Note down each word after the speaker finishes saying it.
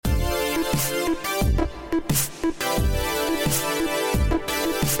Hey,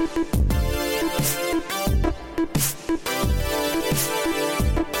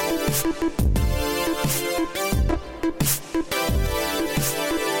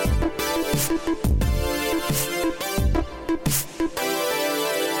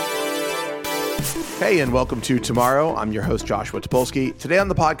 and welcome to Tomorrow. I'm your host, Joshua Topolsky. Today on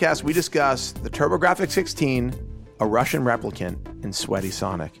the podcast, we discuss the TurboGrafx 16, a Russian replicant, and Sweaty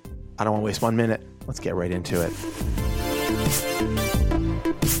Sonic. I don't want to waste 1 minute. Let's get right into it.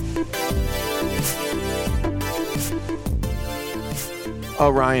 Oh,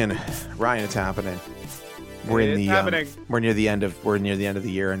 Ryan, it's happening. We're near the end of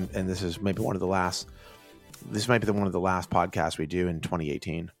the year, and this is maybe one of the last. This might be one of the last podcasts we do in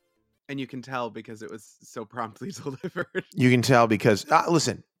 2018. And you can tell because it was so promptly delivered. You can tell because,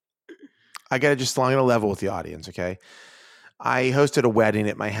 listen, I'm going to level with the audience, okay? I hosted a wedding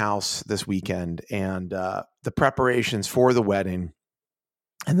at my house this weekend, and the preparations for the wedding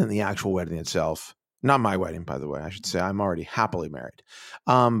and then the actual wedding itself, not my wedding, by the way, I should say, I'm already happily married.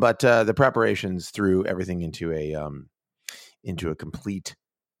 But the preparations threw everything into a complete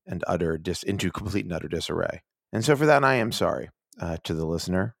and utter disarray. And so for that, I am sorry to the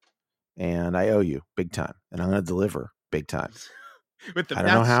listener. And I owe you big time. And I'm going to deliver big time. With the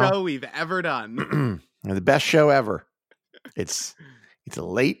best show we've ever done. The best show ever. It's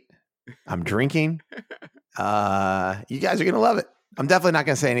late. I'm drinking. You guys are going to love it. I'm definitely not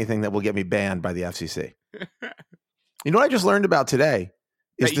going to say anything that will get me banned by the FCC. You know what I just learned about today?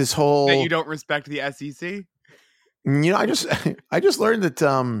 That you don't respect the SEC? You know, I just learned that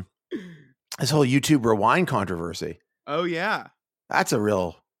this whole YouTube Rewind controversy. Oh, yeah. That's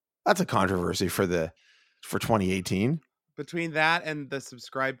a controversy for 2018. Between that and the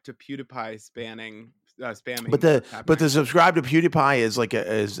subscribe to PewDiePie spamming. But the subscribe to PewDiePie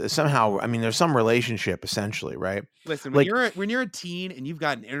is somehow, I mean, there's some relationship essentially, right? Listen, when you're a teen and you've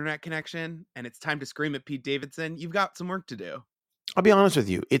got an internet connection and it's time to scream at Pete Davidson, you've got some work to do. I'll be honest with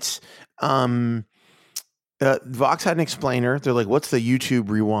you. It's Vox had an explainer. They're like, what's the YouTube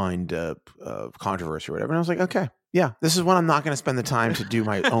Rewind controversy or whatever? And I was like, okay. Yeah, this is when I'm not going to spend the time to do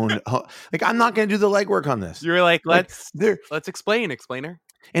my own. I'm not going to do the legwork on this. You're like, let's explain, explainer.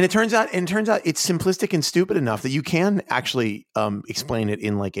 And it turns out it's simplistic and stupid enough that you can actually explain it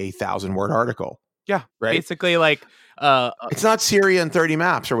in like a 1,000-word article. Yeah, right. Basically, like it's not Syria in 30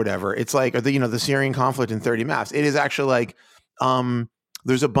 maps or whatever. It's like the Syrian conflict in 30 maps. It is actually like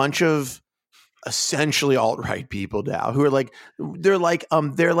there's a bunch of essentially alt-right people now who are like they're like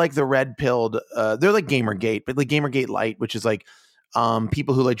the red pilled they're like Gamergate, but like Gamergate light, which is like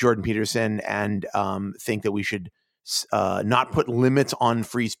people who like Jordan Peterson and think that we should not put limits on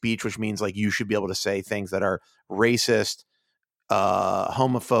free speech, which means like you should be able to say things that are racist,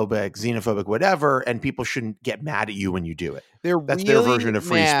 homophobic, xenophobic, whatever, and people shouldn't get mad at you when you do it. That's their version of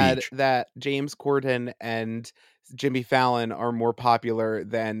free speech. That James Corden and Jimmy Fallon are more popular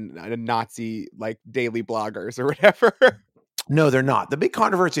than Nazi like daily bloggers or whatever. No, they're not. The big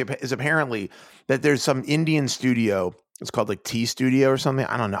controversy is apparently that there's some Indian studio. It's called like T Studio or something.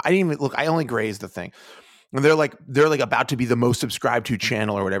 I don't know. I didn't even look. I only grazed the thing. And they're like about to be the most subscribed to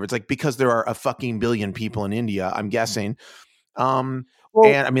channel or whatever. It's like because there are a fucking billion people in India, I'm guessing.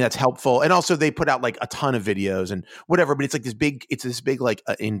 And I mean, that's helpful. And also they put out like a ton of videos and whatever, but it's like this big like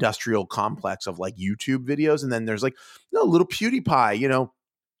industrial complex of like YouTube videos. And then there's like, little PewDiePie,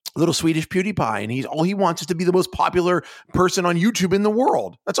 little Swedish PewDiePie. And all he wants is to be the most popular person on YouTube in the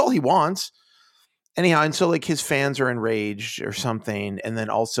world. That's all he wants. Anyhow. And so like his fans are enraged or something. And then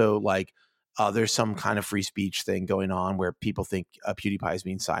also like, there's some kind of free speech thing going on where people think PewDiePie is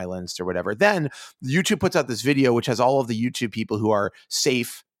being silenced or whatever. Then YouTube puts out this video, which has all of the YouTube people who are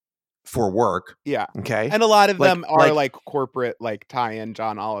safe for work. Yeah. Okay. And a lot of them are like corporate, like tie-in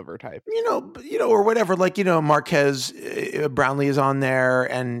John Oliver type, or whatever. Like, Marquez Brownlee is on there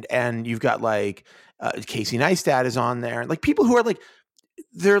and you've got like Casey Neistat is on there. Like people who are like,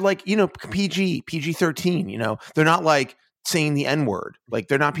 they're like, PG-13, they're not like saying the N-word. Like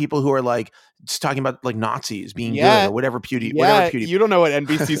they're not people who are like just talking about like Nazis being good or whatever whatever You don't know what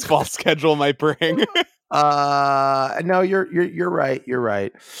NBC's fall schedule might bring. No, you're right. You're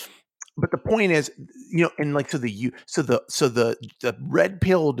right. But the point is, and like so the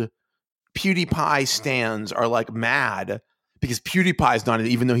red-pilled PewDiePie stans are like mad because PewDiePie is not,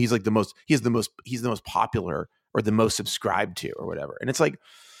 even though he's like he's the most popular or the most subscribed to or whatever. And it's like,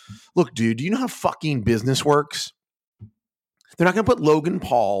 look, dude, do you know how fucking business works? They're not going to put Logan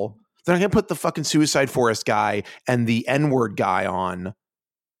Paul. They're not going to put the fucking Suicide Forest guy and the N-word guy on,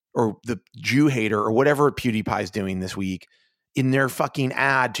 or the Jew hater or whatever PewDiePie is doing this week in their fucking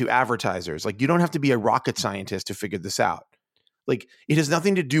ad to advertisers. Like, you don't have to be a rocket scientist to figure this out. Like, it has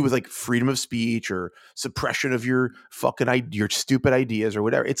nothing to do with like freedom of speech or suppression of your your stupid ideas or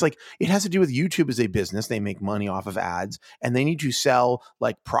whatever. It's like, it has to do with YouTube as a business. They make money off of ads, and they need to sell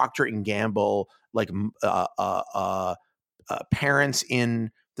like Procter and Gamble, like parents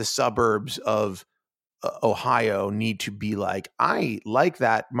in the suburbs of Ohio need to be like, I like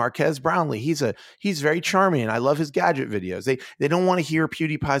that Marquez Brownlee. He's very charming, and I love his gadget videos. They don't want to hear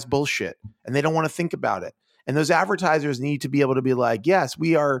PewDiePie's bullshit, and they don't want to think about it. And those advertisers need to be able to be like, yes,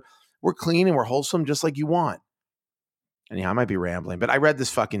 we're clean and we're wholesome, just like you want. And yeah, I might be rambling, but I read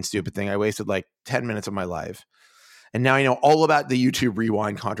this fucking stupid thing. I wasted like 10 minutes of my life. And now I know all about the YouTube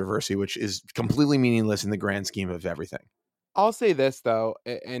Rewind controversy, which is completely meaningless in the grand scheme of everything. I'll say this though,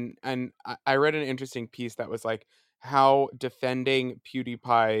 and I read an interesting piece that was like how defending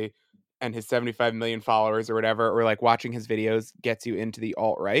PewDiePie and his 75 million followers or whatever, or like watching his videos gets you into the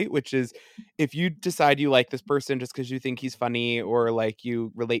alt-right, which is if you decide you like this person just because you think he's funny or like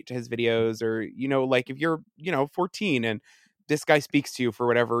you relate to his videos, or like if you're 14 and this guy speaks to you for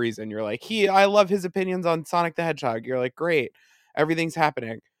whatever reason, you're like, I love his opinions on Sonic the Hedgehog. You're like, great, everything's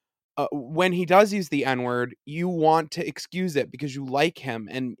happening. When he does use the N-word, you want to excuse it because you like him,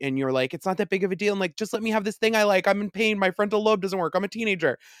 and you're like, it's not that big of a deal. And like, just let me have this thing I like. I'm in pain. My frontal lobe doesn't work. I'm a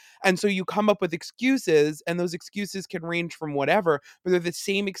teenager. And so you come up with excuses, and those excuses can range from whatever, but they're the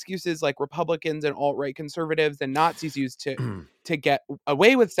same excuses like Republicans and alt-right conservatives and Nazis use to get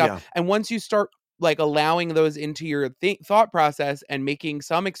away with stuff. Yeah. And once you start like allowing those into your thought process and making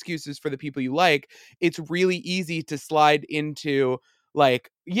some excuses for the people you like, it's really easy to slide into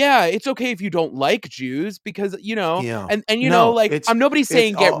like, yeah, it's okay if you don't like Jews because, Yeah. and No, like, nobody's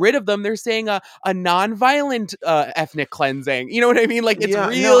saying get rid of them. They're saying a non-violent ethnic cleansing. You know what I mean? Like, it's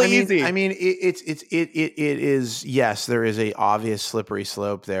real easy. I mean, it is, yes, there is a obvious slippery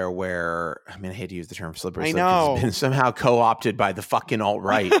slope there where, I mean, I hate to use the term slippery slope because it's been somehow co-opted by the fucking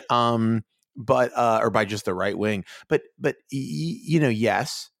alt-right. But or by just the right wing. But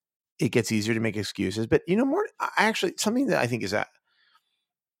yes, it gets easier to make excuses. But more, I actually, something that I think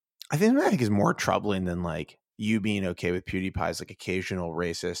is more troubling than like you being okay with PewDiePie's like occasional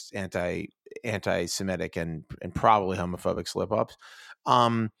racist, anti-Semitic and probably homophobic slip ups.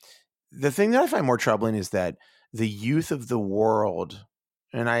 The thing that I find more troubling is that the youth of the world,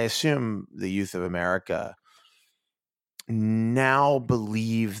 and I assume the youth of America, now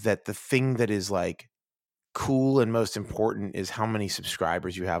believe that the thing that is like cool and most important is how many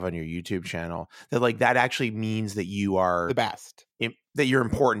subscribers you have on your YouTube channel. That like that actually means that you are the best, that you're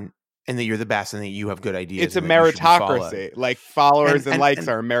important, and that you're the best, and that you have good ideas. It's a meritocracy. Like followers and likes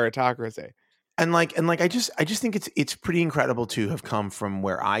are a meritocracy. And I just think it's pretty incredible to have come from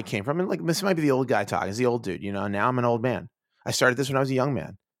where I came from. And like, this might be the old guy talking, it's the old dude, now I'm an old man. I started this when I was a young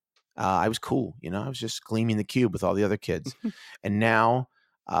man. I was cool, I was just gleaming the cube with all the other kids. And now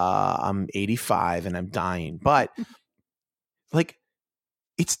I'm 85 and I'm dying. But like,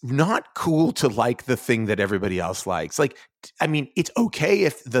 it's not cool to like the thing that everybody else likes. Like, I mean, it's okay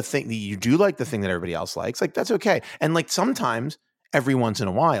if the thing that you do like the thing that everybody else likes, like, that's okay. And like, sometimes, every once in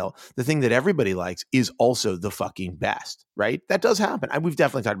a while, the thing that everybody likes is also the fucking best, right? That does happen. We've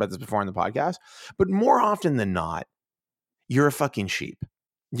definitely talked about this before on the podcast, but more often than not, you're a fucking sheep.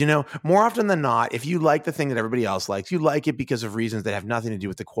 More often than not, if you like the thing that everybody else likes, you like it because of reasons that have nothing to do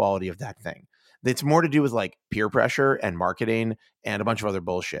with the quality of that thing. It's more to do with like peer pressure and marketing and a bunch of other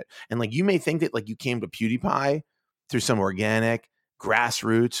bullshit. And like, you may think that like you came to PewDiePie through some organic,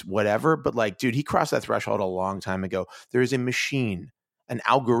 grassroots, whatever, but like, dude, he crossed that threshold a long time ago. There is a machine, an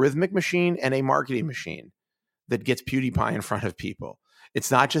algorithmic machine and a marketing machine that gets PewDiePie in front of people. It's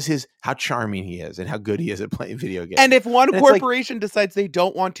not just how charming he is and how good he is at playing video games. And if one corporation decides they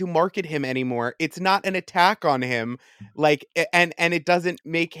don't want to market him anymore, it's not an attack on him. Like, and it doesn't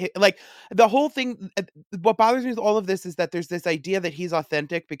make him, like, the whole thing. What bothers me with all of this is that there's this idea that he's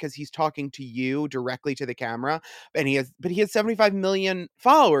authentic because he's talking to you directly to the camera, and he has 75 million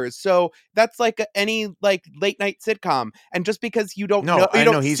followers. So that's like any like late night sitcom. And just because you don't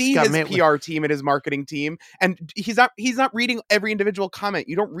see his PR team and his marketing team, and he's not reading every individual comment,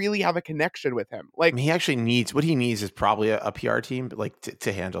 you don't really have a connection with him. Like, I mean, he actually needs is probably a PR team, but like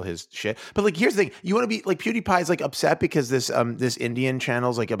to handle his shit. But like, here's the thing: you want to be like, PewDiePie is like upset because this Indian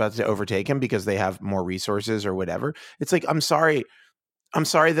channel's like about to overtake him because they have more resources or whatever. It's like, I'm sorry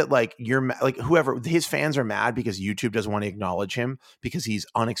that like you're like, whoever his fans are mad because YouTube doesn't want to acknowledge him because he's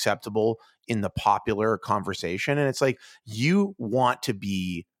unacceptable in the popular conversation. And it's like, you want to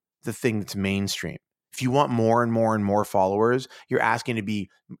be the thing that's mainstream. If you want more and more and more followers, you're asking to be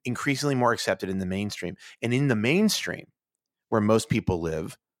increasingly more accepted in the mainstream. And in the mainstream, where most people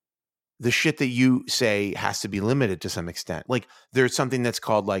live, the shit that you say has to be limited to some extent. Like there's something that's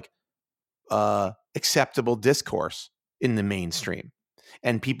called like acceptable discourse in the mainstream,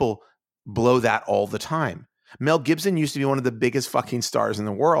 and people blow that all the time. Mel Gibson used to be one of the biggest fucking stars in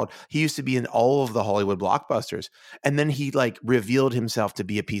the world. He used to be in all of the Hollywood blockbusters. And then he like revealed himself to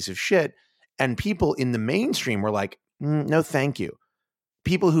be a piece of shit. And people in the mainstream were like, no, thank you.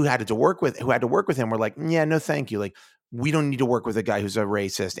 People who had to work with him were like, yeah, no, thank you. Like, we don't need to work with a guy who's a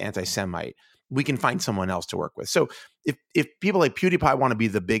racist anti-Semite. We can find someone else to work with. So if people like PewDiePie want to be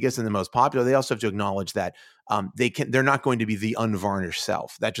the biggest and the most popular, they also have to acknowledge that they're not going to be the unvarnished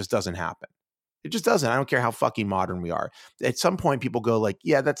self. That just doesn't happen. It just doesn't. I don't care how fucking modern we are. At some point, people go like,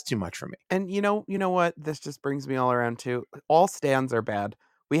 yeah, that's too much for me. And you know what? This just brings me all around to all stands are bad.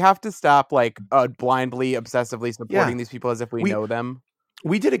 We have to stop like blindly, obsessively supporting these people as if we know them.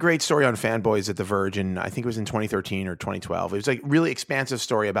 We did a great story on Fanboys at The Verge, and I think it was in 2013 or 2012. It was like really expansive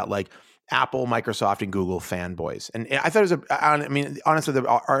story about like Apple, Microsoft, and Google fanboys. And I thought it was honestly, the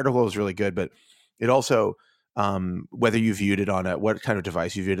article was really good, but it also, whether you viewed it on what kind of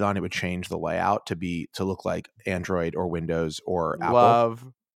device you viewed it on, it would change the layout to look like Android or Windows or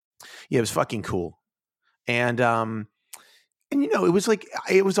Apple. Yeah, it was fucking cool. And you know,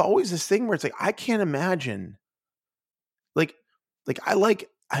 it was always this thing where it's like, I can't imagine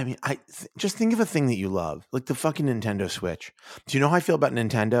just think of a thing that you love, like the fucking Nintendo Switch. Do you know how I feel about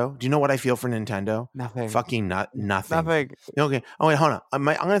Nintendo? Do you know what I feel for Nintendo? Nothing. Fucking nothing. Nothing. Okay. Oh wait, hold on. I'm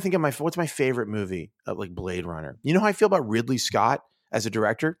gonna think of what's my favorite movie of like Blade Runner. You know how I feel about Ridley Scott as a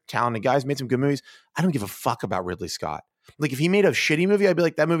director? Talented guy's made some good movies. I don't give a fuck about Ridley Scott. Like if he made a shitty movie, I'd be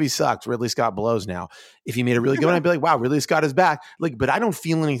like, that movie sucks. Ridley Scott blows now. If he made a really good one, I'd be like, wow, Ridley Scott is back. Like, but I don't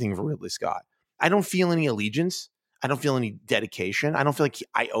feel anything for Ridley Scott. I don't feel any allegiance. I don't feel any dedication. I don't feel like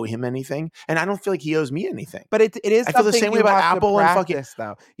I owe him anything, and I don't feel like he owes me anything. But it is. I feel the same way about Apple and fucking.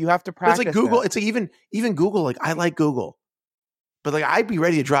 Though you have to practice. It's like Google. It's like even Google. Like I like Google, but like I'd be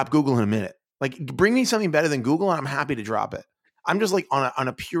ready to drop Google in a minute. Like bring me something better than Google, and I'm happy to drop it. I'm just like on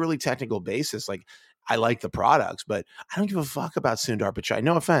a purely technical basis. Like I like the products, but I don't give a fuck about Sundar Pichai.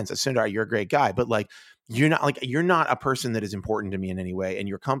 No offense, Sundar, you're a great guy, but like. You're not a person that is important to me in any way, and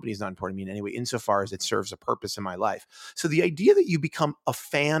your company is not important to me in any way insofar as it serves a purpose in my life. So the idea that you become a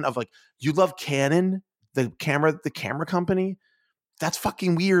fan of like you love Canon, the camera company, that's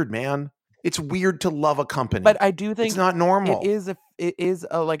fucking weird, man. It's weird to love a company. But I do think it's not normal. It is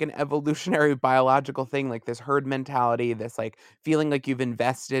like an evolutionary biological thing, like this herd mentality, this like feeling like you've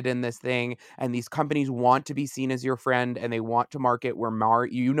invested in this thing, and these companies want to be seen as your friend, and they want to market where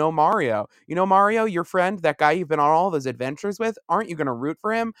Mario, your friend, that guy you've been on all those adventures with. Aren't you going to root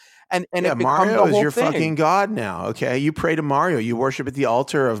for him? And yeah, it Mario is your thing. Fucking god now. Okay, you pray to Mario, you worship at the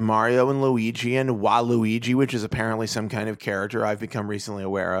altar of Mario and Luigi and Waluigi, which is apparently some kind of character I've become recently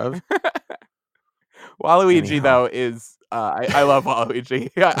aware of. Waluigi though is I love Waluigi.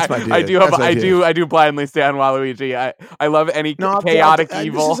 I do blindly stand Waluigi. I love any chaotic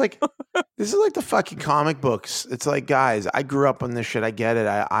evil. This is like the fucking comic books. It's like, guys, I grew up on this shit. I get it.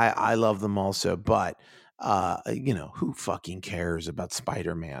 I love them also, but you know, who fucking cares about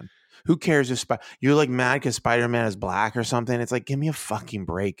Spider-Man? Who cares if you're like mad because Spider-Man is black or something? It's like, give me a fucking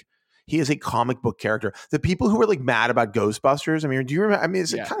break. He is a comic book character. The people who were like mad about Ghostbusters. I mean, do you remember? I mean,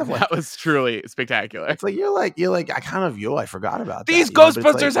 it's kind of like that was truly spectacular. It's like you're like I forgot about these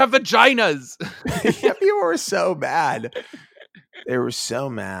Ghostbusters have vaginas. Yeah, people were so mad. They were so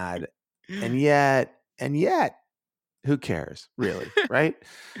mad, and yet, who cares, really, right?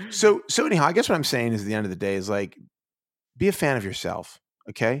 So anyhow, I guess what I'm saying is, at the end of the day, is like, be a fan of yourself,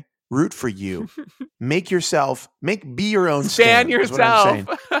 okay? Root for you. Be your own Stan yourself.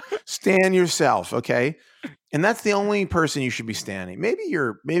 Stan yourself, okay? And that's the only person you should be standing. Maybe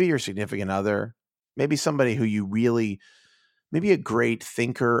your significant other, maybe somebody who you really, maybe a great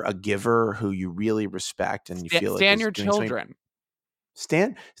thinker, a giver who you really respect, and you feel like your children.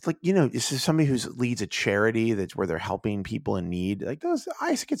 It's like, you know, this is somebody who leads a charity that's where they're helping people in need. Like those,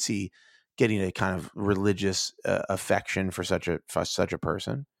 I could see getting a kind of religious affection for such a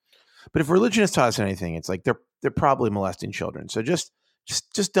person. But if religion has taught us anything, it's like they're probably molesting children. So just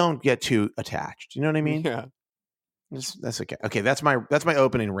don't get too attached. You know what I mean? Yeah. That's okay. Okay, that's my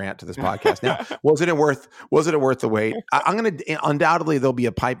opening rant to this podcast. Now, was it worth the wait? I'm gonna undoubtedly there'll be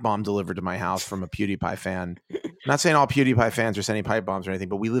a pipe bomb delivered to my house from a PewDiePie fan. I'm not saying all PewDiePie fans are sending pipe bombs or anything,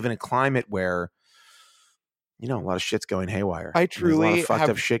 but we live in a climate where you know, a lot of shit's going haywire. I There's a lot of truly fucked have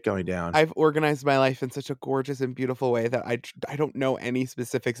up shit going down. I've organized my life in such a gorgeous and beautiful way that I don't know any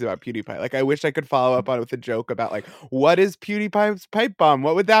specifics about PewDiePie. Like, I wish I could follow up on it with a joke about, like, what is PewDiePie's pipe bomb?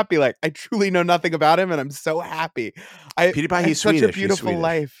 What would that be like? I truly know nothing about him, and I'm so happy. PewDiePie, he's such Swedish. a beautiful He's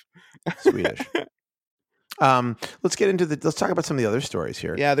life. Swedish. Let's get into let's talk about some of the other stories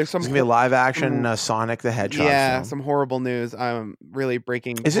here. Yeah, there's gonna be a live action Sonic the Hedgehog. Yeah, film. some horrible news. Really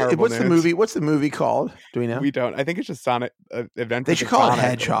breaking. Is it? What's the movie? What's the movie called? Do we know? We don't. I think it's just Sonic Adventures. They should call it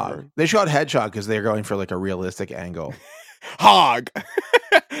Hedgehog. They should call it Hedgehog because they're going for like a realistic angle. Hog,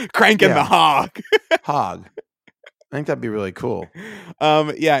 cranking the hog. Hog. I think that'd be really cool.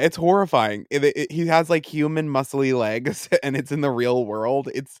 Yeah, it's horrifying. He has like human muscly legs, and it's in the real world.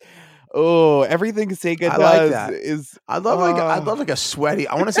 It's everything Sega does is. I love like a sweaty.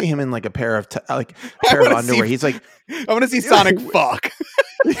 I want to see him in like a pair of pair of underwear. He's like, I want to see Sonic fuck.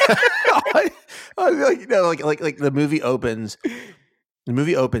 I like, you know, like the movie opens. The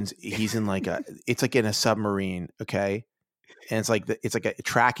movie opens. He's in like it's like in a submarine. Okay. And it's like a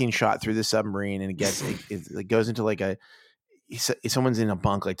tracking shot through the submarine, and it goes into like someone's in a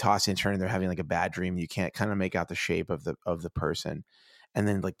bunk, like tossing and turning. They're having like a bad dream. You can't kind of make out the shape of the person, and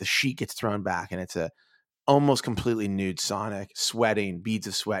then like the sheet gets thrown back, and it's a almost completely nude Sonic, sweating, beads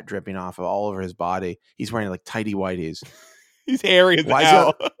of sweat dripping off of all over his body. He's wearing like tighty whities. He's hairy as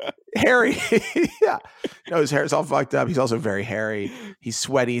hell. Hairy, yeah. No, his hair is all fucked up. He's also very hairy. He's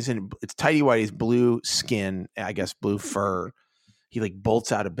sweaty. It's tighty whities, blue skin, I guess blue fur. He like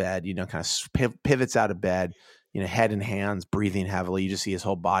bolts out of bed, you know, kind of pivots out of bed, you know, head and hands, breathing heavily. You just see his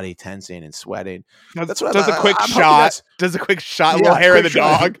whole body tensing and sweating. Does a quick shot, little hair of the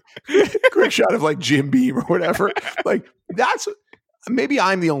dog. Quick shot of like Jim Beam or whatever. Like that's maybe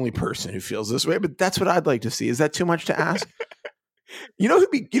I'm the only person who feels this way, but that's what I'd like to see. Is that too much to ask? You know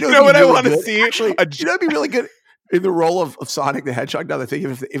what really I want to see? Actually, you know, it'd be really good in the role of Sonic the Hedgehog. Now that I think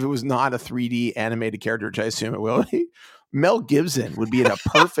if it was not a 3D animated character, which I assume it will, Mel Gibson would be in a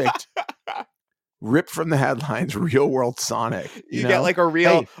perfect ripped from the headlines real world Sonic. You know? Get like a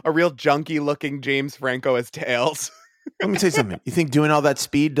real junky looking James Franco as Tails. Let me tell you something. You think doing all that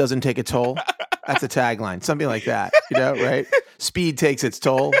speed doesn't take a toll? That's a tagline, something like that. You know, right? Speed takes its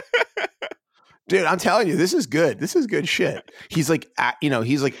toll. Dude, I'm telling you, this is good. This is good shit. He's like,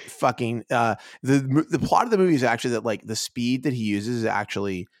 he's like fucking. The plot of the movie is actually that like the speed that he uses is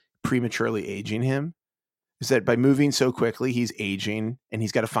actually prematurely aging him. Is that by moving so quickly, he's aging, and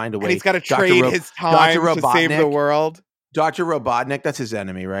he's got to find a way. And he's got to trade his time to save the world. Dr. Robotnik, that's his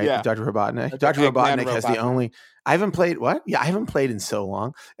enemy, right? Yeah. Dr. Robotnik. Dr. Robotnik has the only. I haven't played what? Yeah, I haven't played in so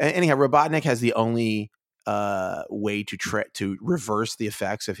long. Anyhow, Robotnik has the only way to reverse the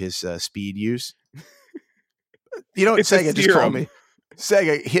effects of his speed use. You know what, Sega, just call me.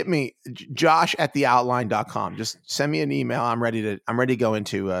 Sega, hit me, josh@theoutline.com. Just send me an email. I'm ready to go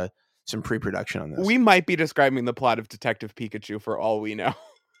into some pre-production on this. We might be describing the plot of Detective Pikachu for all we know.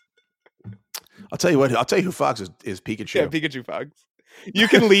 I'll tell you what. I'll tell you who Fox is Pikachu. Yeah, Pikachu Fox. You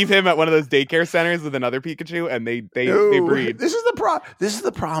can leave him at one of those daycare centers with another Pikachu, and they breed. This is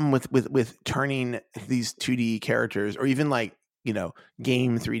the problem with turning these 2D characters, or even like, you know,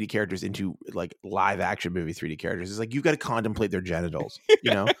 game 3D characters into like live action movie 3D characters. It's like you've got to contemplate their genitals.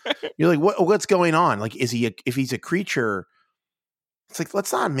 You know, you're like, what's going on? Like, if he's a creature? It's like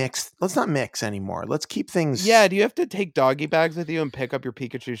let's not mix anymore. Let's keep things. Yeah, do you have to take doggy bags with you and pick up your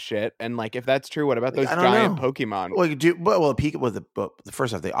Pikachu shit? And like, if that's true, what about those giant Pokemon? Well, you do. Well, the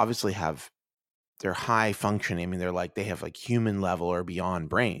first off, they obviously they're high functioning. I mean, they have like human level or beyond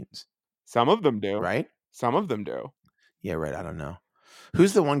brains. Some of them do, right? Some of them do. Yeah, right. I don't know.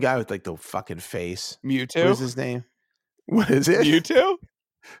 Who's the one guy with like the fucking face? Mewtwo. What is his name? What is it? Mewtwo.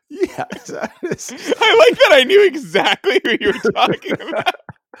 Yeah, I like that. I knew exactly who you were talking about.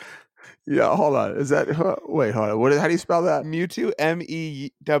 Yeah, hold on. Is that? Wait, hold on. How do you spell that? Mewtwo,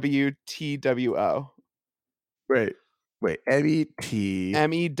 MEWTWO. Wait. MET.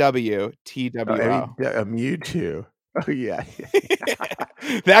 MEWTWO. Mewtwo. Oh yeah.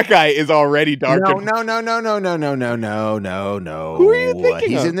 That guy is already dark. No. Who are you thinking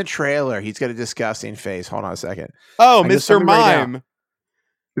He's of? in the trailer. He's got a disgusting face. Hold on a second. Oh, Mr. Mime.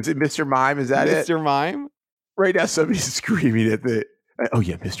 Is it Mr. Mime? Is that it? Mr. Mime? Right now, somebody's screaming at the. Oh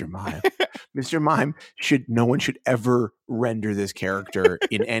yeah, Mr. Mime. Mr. Mime no one should ever render this character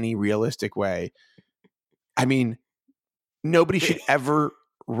in any realistic way. I mean, nobody should ever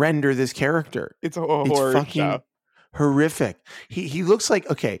render this character. It's a horror fucking show. Horrific. He looks like,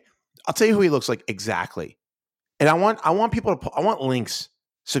 okay, I'll tell you who he looks like exactly. And I want people to I want links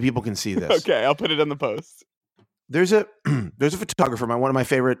so people can see this. Okay, I'll put it on the post. There's a photographer, one of my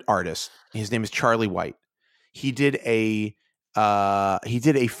favorite artists. His name is Charlie White. he did a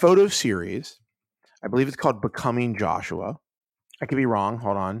photo series. I believe it's called Becoming Joshua. I could be wrong.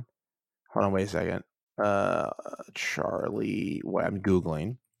 Hold on. Wait a second. Charlie, what I'm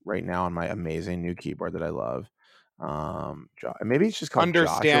Googling right now on my amazing new keyboard that I love. Maybe it's just called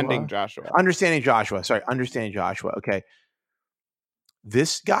Understanding Joshua. Understanding Joshua. Sorry, Understanding Joshua. Okay.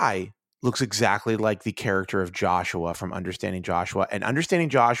 This guy looks exactly like the character of Joshua from Understanding Joshua. And Understanding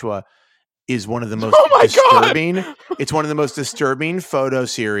Joshua is one of the most disturbing. God! It's one of the most disturbing photo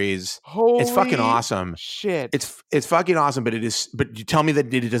series. Holy it's fucking awesome. Shit. It's fucking awesome, but you tell me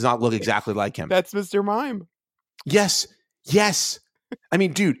that it does not look exactly like him. That's Mr. Mime. Yes. I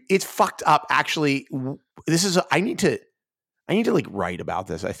mean, dude, it's fucked up. Actually, I need to like write about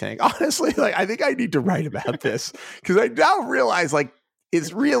this. I think honestly, like I think I need to write about this because I now realize like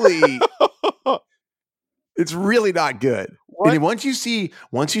it's really not good. What? And once you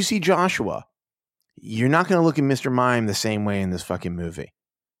see Joshua, you're not going to look at Mr. Mime the same way in this fucking movie.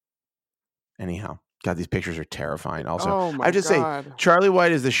 Anyhow, God, these pictures are terrifying. Also, I just say Charlie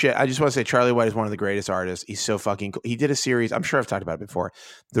White is the shit. I just want to say Charlie White is one of the greatest artists. He's so fucking cool. He did a series. I'm sure I've talked about it before.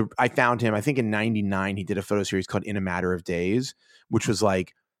 I found him, I think in 99, he did a photo series called In a Matter of Days, which was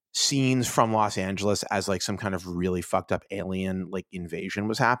like scenes from Los Angeles as like some kind of really fucked up alien like invasion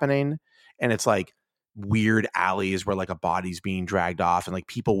was happening. And it's like weird alleys where like a body's being dragged off and like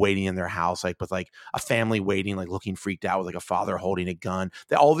people waiting in their house, like with like a family waiting, like looking freaked out with like a father holding a gun.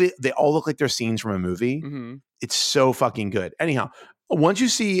 They all look like they're scenes from a movie. Mm-hmm. It's so fucking good. Anyhow, once you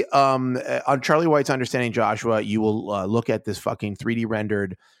see on Charlie White's Understanding Joshua, you will look at this fucking 3D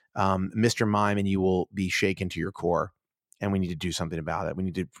rendered Mr. Mime and you will be shaken to your core. And we need to do something about it.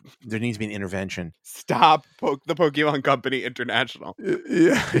 There needs to be an intervention. Stop the Pokemon Company International.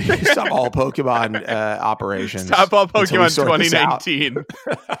 Yeah. Stop all Pokemon operations. Stop all Pokemon 2019.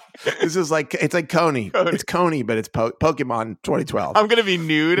 This is like, it's like Coney. It's Coney, but it's Pokemon 2012. I'm going to be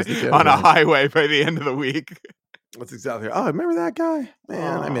nude on a highway by the end of the week. That's exactly. Oh, remember that guy?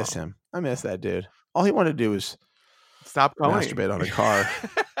 Man, I miss him. I miss that dude. All he wanted to do was stop going. Masturbate on a car.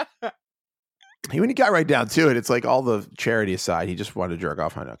 When he got right down to it, it's like all the charity aside, he just wanted to jerk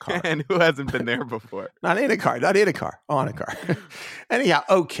off on a car. And who hasn't been there before? Not in a car, on a car. Anyhow,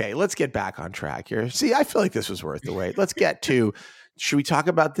 okay, let's get back on track here. See, I feel like this was worth the wait. Let's get to, should we talk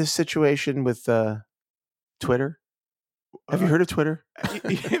about this situation with Twitter? Have you heard of Twitter?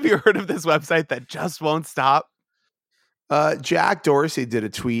 Have you heard of this website that just won't stop? Jack Dorsey did a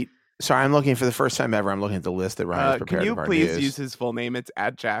tweet. Sorry, I'm looking for the first time ever. I'm looking at the list that Ryan's prepared. Can you please news. use his full name? It's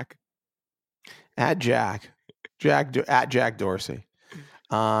 @Jack. Jack Dorsey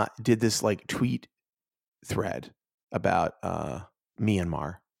did this like tweet thread about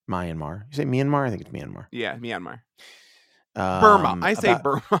Myanmar. You say Myanmar? I think it's Myanmar. Yeah, Myanmar. Burma. I say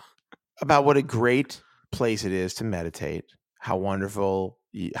Burma. About what a great place it is to meditate. How wonderful,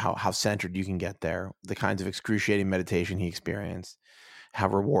 how centered you can get there. The kinds of excruciating meditation he experienced. How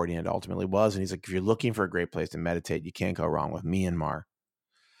rewarding it ultimately was. And he's like, if you're looking for a great place to meditate, you can't go wrong with Myanmar.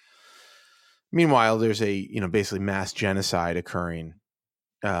 Meanwhile, there's basically mass genocide occurring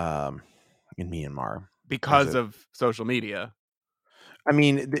in Myanmar because of social media. I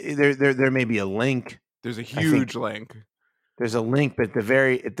mean, there may be a link. There's a huge link. There's a link, but at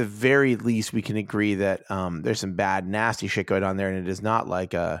the very least, we can agree that there's some bad, nasty shit going on there, and it is not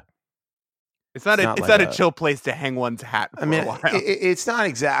like a. It's not a chill place to hang one's hat for a while. It's not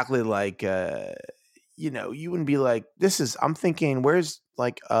exactly like you wouldn't be like, this is. I'm thinking, where's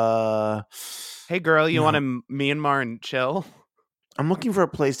like hey girl, you want to Myanmar and chill? I'm looking for a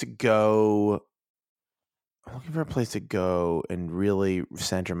place to go. And really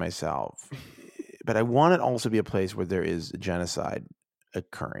center myself. But I want it also to be a place where there is a genocide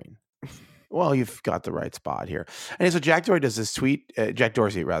occurring. Well, you've got the right spot here. And so Jack Dorsey does this Jack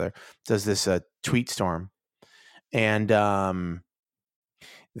Dorsey does this tweet storm. And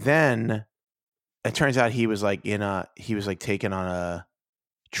then it turns out he was taken on a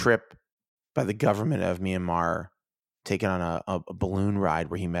trip by the government of Myanmar, taken on a balloon ride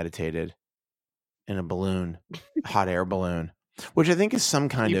where he meditated in a balloon, hot air balloon, which I think is some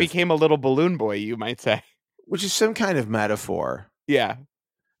kind of... He became a little balloon boy, you might say. Which is some kind of metaphor. Yeah.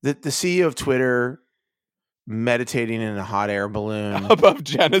 The CEO of Twitter meditating in a hot air balloon. Above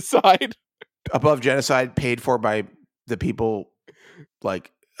genocide, paid for by the people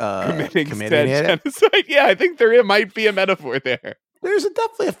like committing it. Genocide. Yeah, I think there might be a metaphor there. There's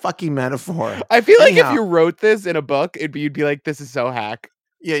definitely a fucking metaphor. I feel like if you wrote this in a book, you'd be like, this is so hack.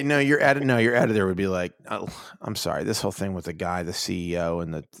 Yeah, no, your editor would be like, oh, I'm sorry, this whole thing with the guy, the CEO,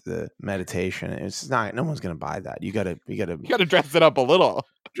 and the meditation, it's not. No one's going to buy that. You got to dress it up a little.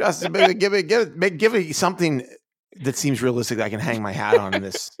 Justin, give me something that seems realistic that I can hang my hat on in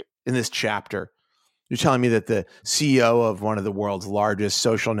this chapter. You're telling me that the CEO of one of the world's largest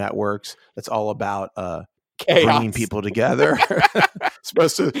social networks that's all about bringing people together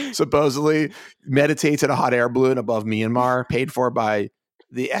supposedly meditates in a hot air balloon above Myanmar, paid for by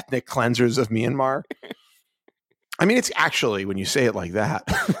the ethnic cleansers of Myanmar. I mean, it's actually, when you say it like that.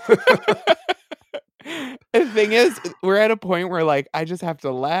 The thing is, we're at a point where, like, I just have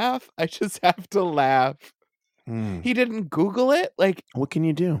to laugh. He didn't Google it. Like, what can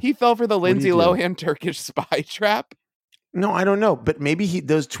you do? He fell for the Lindsay Lohan Turkish spy trap. No, I don't know. But maybe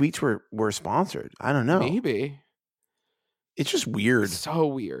those tweets were sponsored. I don't know. Maybe. It's just weird. So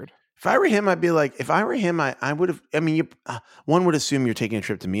weird. If I were him, I'd be like, I would have. I mean, one would assume you're taking a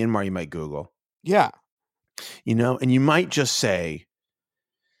trip to Myanmar. You might Google. Yeah. And you might just say,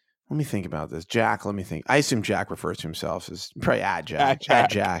 let me think about this. Jack, let me think. I assume Jack refers to himself as probably at Jack.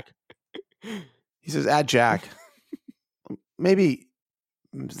 At Jack. He says, at Jack. Maybe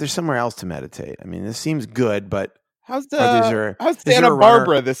there's somewhere else to meditate. I mean, this seems good, but how's Santa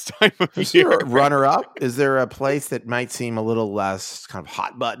Barbara this time of year? Is there a runner-up? Is there a place that might seem a little less kind of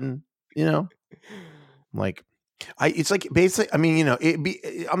hot button? Like it's like basically. I mean,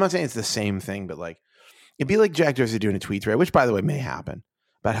 I'm not saying it's the same thing, but like it'd be like Jack Dorsey doing a tweet thread, which by the way may happen,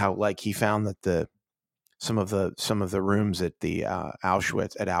 about how like he found that some of the rooms at the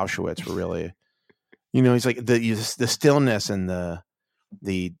Auschwitz were really, he's like the stillness and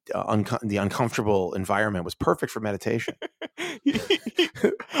the uncomfortable environment was perfect for meditation.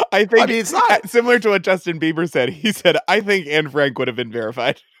 I think it's not similar to what Justin Bieber said. He said, "I think Anne Frank would have been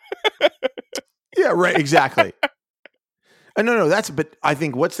verified." Yeah, right. Exactly. No. But I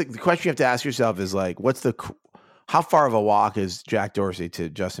think the question you have to ask yourself is like, how far of a walk is Jack Dorsey to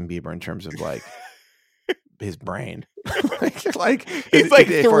Justin Bieber in terms of like his brain? like he's like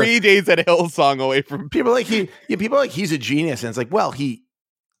 3 days at Hillsong away from people. People like he's a genius, and it's like, well, he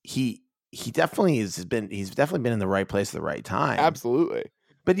definitely he's definitely been in the right place at the right time. Absolutely.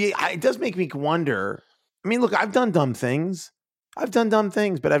 But it does make me wonder. I mean, look, I've done dumb things,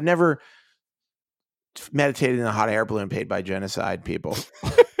 but I've never meditated in a hot air balloon paid by genocide people.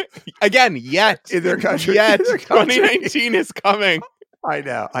 Again, yet in their country. Yet 2019 is coming. I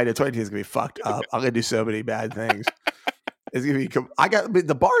know. 2019 is gonna be fucked up. I'm gonna do so many bad things. It's gonna be.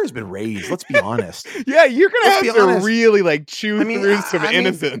 The bar has been raised. Let's be honest. Yeah, you're gonna have to really like chew through some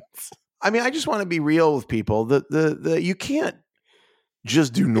innocence. I just want to be real with people. You can't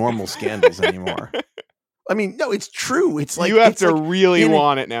just do normal scandals anymore. I mean, no, it's true. It's like you have to really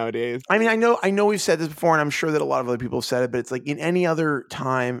want it nowadays. I mean, I know we've said this before, and I'm sure that a lot of other people have said it, but it's like in any other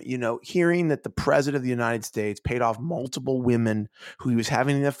time, hearing that the president of the United States paid off multiple women who he was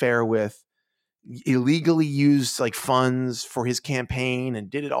having an affair with, illegally used like funds for his campaign and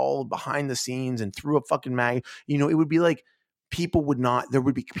did it all behind the scenes and threw a fucking mag, it would be like people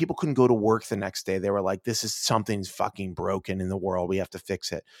couldn't go to work the next day. They were like, something's fucking broken in the world. We have to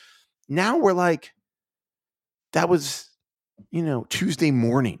fix it. Now we're like, that was, Tuesday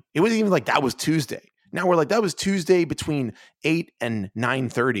morning. It wasn't even like that was Tuesday. Now we're like, that was Tuesday between 8 and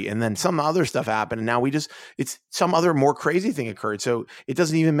 9:30. And then some other stuff happened. And now it's some other more crazy thing occurred. So it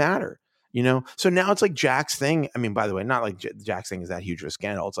doesn't even matter, So now it's like Jack's thing. I mean, by the way, not like Jack's thing is that huge of a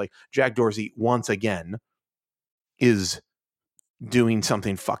scandal. It's like Jack Dorsey once again is doing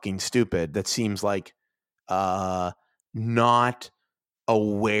something fucking stupid that seems like not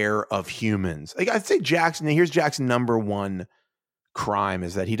aware of humans. Like I'd say here's Jack's number one crime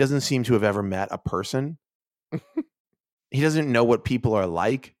is that he doesn't seem to have ever met a person. He doesn't know what people are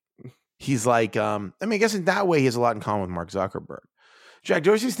like. He's like, I guess in that way he has a lot in common with Mark Zuckerberg. Jack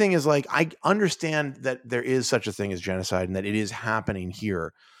Dorsey's thing is like, I understand that there is such a thing as genocide and that it is happening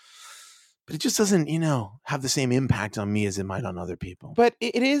here. But it just doesn't, have the same impact on me as it might on other people. But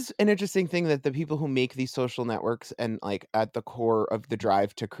it is an interesting thing that the people who make these social networks and like at the core of the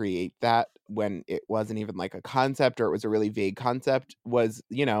drive to create that, when it wasn't even like a concept or it was a really vague concept, was,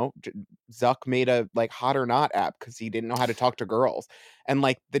 Zuck made a like Hot or Not app because he didn't know how to talk to girls. And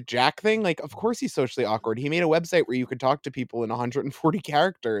like the Jack thing, like, of course he's socially awkward. He made a website where you could talk to people in 140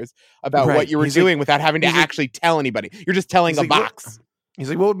 characters about what you were doing without having to actually tell anybody. You're just telling a box. He's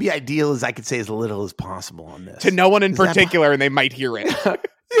like, what would be ideal is I could say as little as possible on this. To no one in particular, and they might hear it.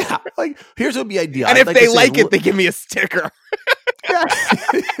 Yeah, like, here's what would be ideal. And if they like it, they give me a sticker. Yeah.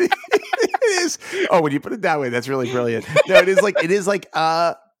 It is. Oh, when you put it that way, that's really brilliant. No, it is like,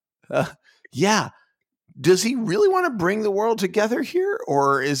 yeah. Does he really want to bring the world together here?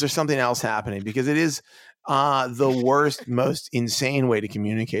 Or is there something else happening? Because it is, The worst, most insane way to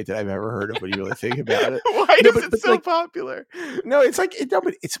communicate that I've ever heard of when you really think about it. Why No, is but- it but so like- popular? No, it's like,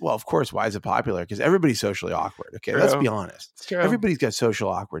 but it's, well, of course, why is it popular? Because everybody's socially awkward. Okay, let's True. be honest. It's true. Everybody's got social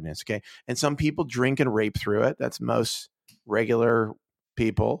awkwardness. Okay, and some people drink and rape through it. That's most regular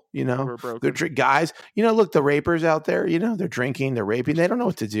people. You know, We're broken. they're guys. You know, look, the rapers out there. You know, they're drinking, they're raping. They don't know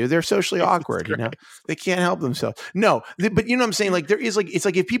what to do. They're socially awkward. You know, Christ. they can't help themselves. No, but you know what I'm saying? Like there is like, it's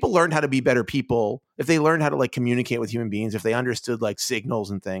like if people learned how to be better people, if they learned how to like communicate with human beings, if they understood like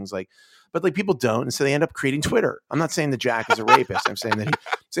signals and things like, but like people don't. And so they end up creating Twitter. I'm not saying that Jack is a rapist. I'm saying that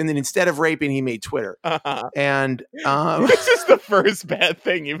instead of raping, he made Twitter. And This is the first bad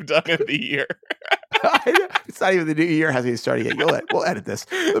thing you've done in the year. it's not even the new year hasn't even started yet. We'll edit this.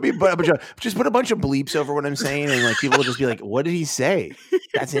 Let me put just put a bunch of bleeps over what I'm saying, and like people will just be like, "What did he say?"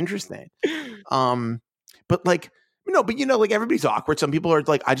 That's interesting. But like no, but you know, like everybody's awkward. Some people are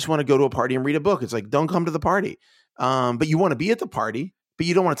like, "I just want to go to a party and read a book." It's like, don't come to the party. But you want to be at the party, but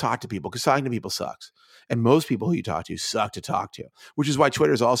you don't want to talk to people because talking to people sucks. And most people who you talk to suck to talk to, which is why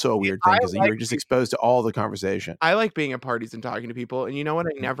Twitter is also a weird thing because you're just exposed to all the conversation. I like being at parties and talking to people. And you know what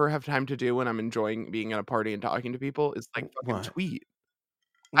I Mm. never have time to do when I'm enjoying being at a party and talking to people is like fucking What? tweet.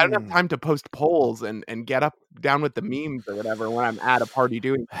 I don't have Mm. time to post polls and get up down with the memes or whatever when I'm at a party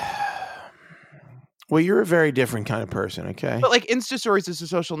doing. Well, you're a very different kind of person, okay? But like Insta Stories is a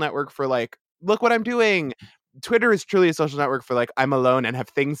social network for like, look what I'm doing. Twitter is truly a social network for like, I'm alone and have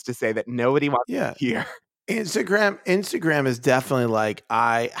things to say that nobody wants Yeah. to hear. Instagram is definitely like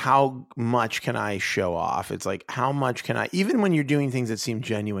how much can I show off? It's like how much can I, even when you're doing things that seem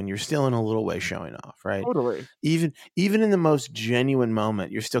genuine, you're still in a little way showing off, right? Totally. Even in the most genuine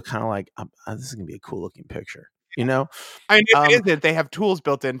moment, you're still kind of like, this is gonna be a cool looking picture, you know? I mean, if it isn't, they have tools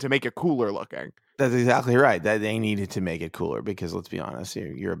built in to make it cooler looking. That's exactly right. That they needed to make it cooler because let's be honest,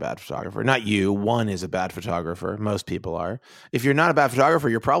 you're a bad photographer. Not you. One is a bad photographer. Most people are. If you're not a bad photographer,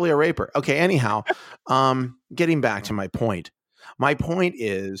 you're probably a raper. Okay. Anyhow, getting back to my point. My point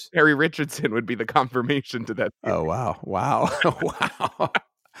is Harry Richardson would be the confirmation to that. Oh wow. Wow.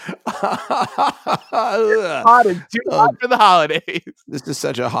 Hot and too hot for the holidays. This is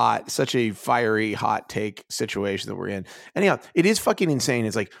such a fiery, hot take situation that we're in. Anyhow, it is fucking insane.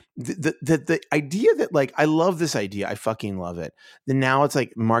 It's like the idea that like, I love this idea. I fucking love it. Then now it's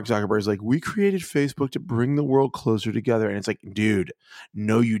like Mark Zuckerberg is like, we created Facebook to bring the world closer together. And it's like, dude,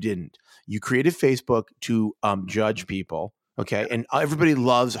 no, you didn't. You created Facebook to judge people. Okay. And everybody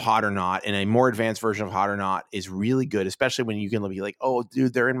loves Hot or Not, and a more advanced version of Hot or Not is really good, especially when you can be like, oh,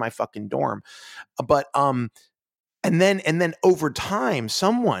 dude, they're in my fucking dorm. But and then over time,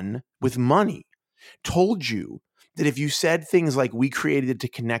 someone with money told you that if you said things like we created it to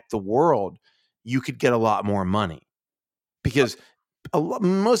connect the world, you could get a lot more money. Because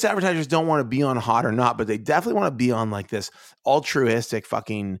most advertisers don't want to be on Hot or Not, but they definitely want to be on like this altruistic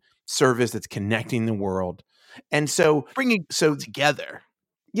fucking service that's connecting the world. And so bringing together.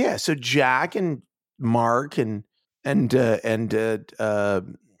 Yeah. So Jack and Mark and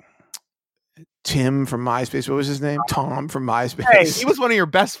Tim from MySpace. What was his name? Tom from MySpace. Hey, he was one of your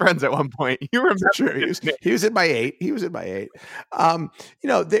best friends at one point. You remember? Sure, he was in my 8. He was in my 8. You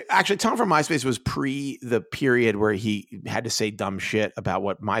know, actually, Tom from MySpace was pre the period where he had to say dumb shit about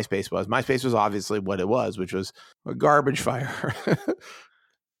what MySpace was. MySpace was obviously what it was, which was a garbage fire.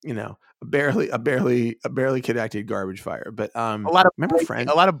 You know, a barely connected garbage fire. But remember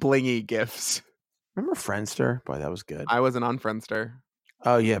a lot of blingy gifs. Remember Friendster? Boy, that was good. I wasn't on Friendster.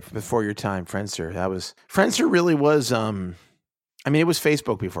 Oh yeah, before your time, Friendster. Friendster really was. I mean, it was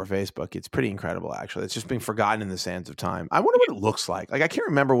Facebook before Facebook. It's pretty incredible, actually. It's just been forgotten in the sands of time. I wonder what it looks like. Like I can't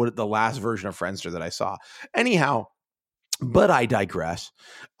remember what the last version of Friendster that I saw. Anyhow, but I digress.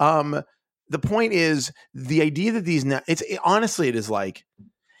 The point is the idea that honestly, it is like.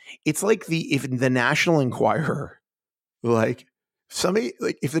 It's like if the National Enquirer, like somebody,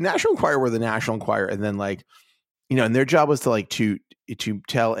 like if the National Enquirer were the National Enquirer, and then like, you know, and their job was to like to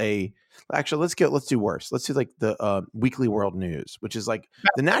tell actually let's do worse. Let's do like the Weekly World News, which is like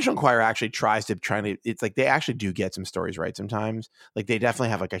the National Enquirer actually tries to it's like they actually do get some stories right sometimes. Like they definitely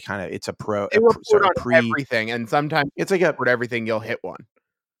have like a kind of it's a pro. They report on everything, and sometimes it's like report everything. You'll hit one.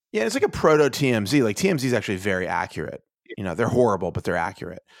 Yeah, it's like a proto TMZ. Like TMZ is actually very accurate. You know, they're horrible, but they're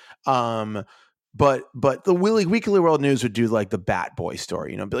accurate. But the Weekly World News would do like the Bat Boy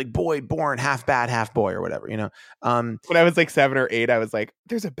story, you know, be like boy born half bat, half boy or whatever, you know. When I was like 7 or 8, I was like,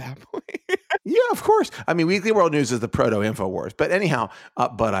 there's a Bat Boy. Yeah, of course. I mean, Weekly World News is the proto InfoWars. But anyhow,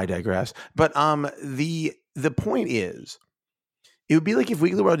 but I digress. But the point is, it would be like if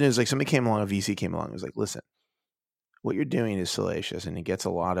Weekly World News, like somebody came along, a VC came along and was like, listen, what you're doing is salacious and it gets a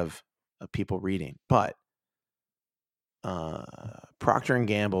lot of people reading, but Procter and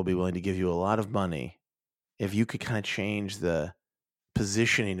Gamble will be willing to give you a lot of money if you could kind of change the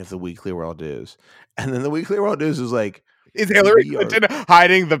positioning of the Weekly World News. And then the Weekly World News was like, is Hillary Clinton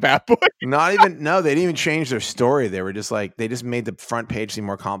hiding the Bat Boy? Not even, no, they didn't even change their story. They were just like, they just made the front page seem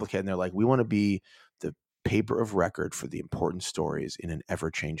more complicated. And they're like, we want to be the paper of record for the important stories in an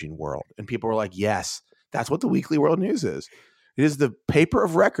ever-changing world. And people were like, yes, that's what the Weekly World News is. It is the paper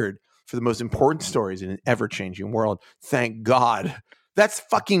of record for the most important stories in an ever-changing world. Thank God. That's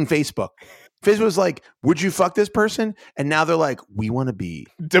fucking Facebook. Facebook was like, would you fuck this person? And now they're like, we want to be.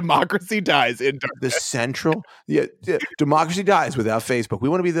 Democracy dies in the central. Yeah, democracy dies without Facebook. We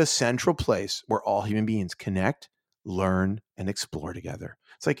want to be the central place where all human beings connect, learn, and explore together.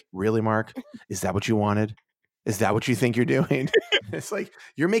 It's like, really, Mark? Is that what you wanted? Is that what you think you're doing? It's like,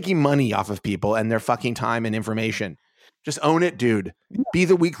 you're making money off of people and their fucking time and information. Just own it, dude. Be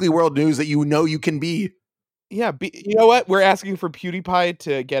the Weekly World News that you know you can be. Yeah, you know what? We're asking for PewDiePie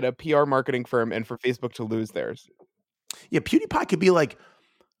to get a PR marketing firm and for Facebook to lose theirs. Yeah, PewDiePie could be like,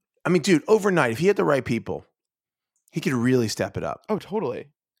 I mean, dude, overnight, if he had the right people, he could really step it up. Oh, totally.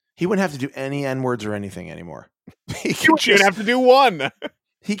 He wouldn't have to do any N-words or anything anymore. He should have to do one.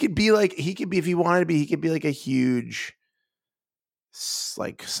 He could be, if he wanted to be, he could be like a huge,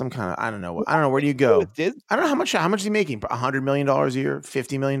 like some kind of, I don't know. Where do you go? I don't know how much is he making? $100 million a year,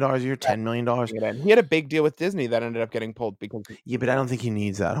 $50 million a year, $10 million. He had a big deal with Disney that ended up getting pulled because. Yeah, but I don't think he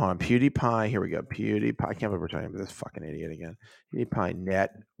needs that. Hold on, PewDiePie. Here we go. PewDiePie. I can't believe we're talking about this fucking idiot again. PewDiePie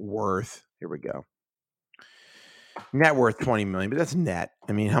net worth. Here we go. Net worth 20 million, but that's net.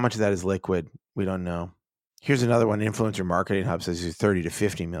 I mean, how much of that is liquid? We don't know. Here's another one. Influencer Marketing Hub says he's 30 to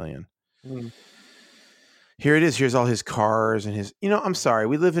 50 million. Here it is. Here's all his cars and his, I'm sorry.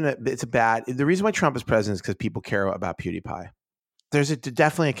 We live in the reason why Trump is president is because people care about PewDiePie. There's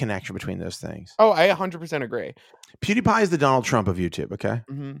definitely a connection between those things. Oh, I 100% agree. PewDiePie is the Donald Trump of YouTube. Okay.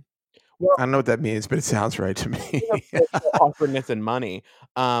 Mm-hmm. Well, I don't know what that means, but it sounds right to me. Awkwardness and money.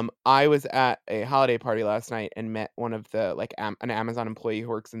 I was at a holiday party last night and met one of the an Amazon employee who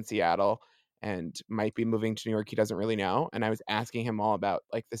works in Seattle and might be moving to New York. He doesn't really know. And I was asking him all about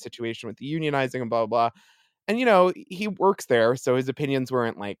like the situation with the unionizing and blah, blah, blah. And, he works there, so his opinions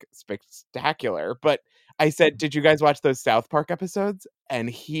weren't like spectacular. But I said, did you guys watch those South Park episodes? And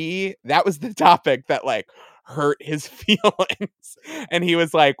that was the topic that like hurt his feelings. And he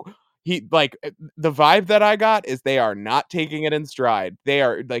was like, the vibe that I got is they are not taking it in stride. They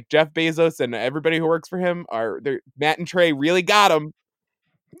are like Jeff Bezos and everybody who works for him Matt and Trey really got him.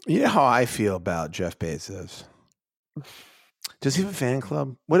 You know how I feel about Jeff Bezos. Does he have a fan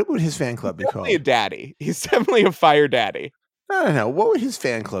club? What would his fan club be called? A daddy. He's definitely a fire daddy. I don't know. What would his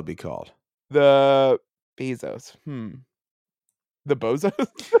fan club be called? The Bezos. The Bozos?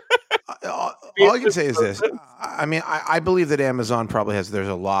 All I can say is this. I mean, I believe that Amazon probably there's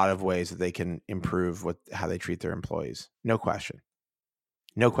a lot of ways that they can improve how they treat their employees. No question.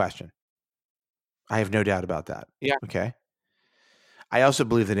 No question. I have no doubt about that. Yeah. Okay. I also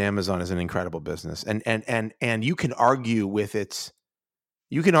believe that Amazon is an incredible business, and you can argue with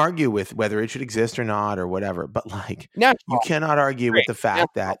whether it should exist or not or whatever, but you cannot argue with the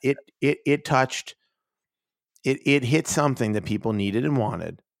fact that it hit something that people needed and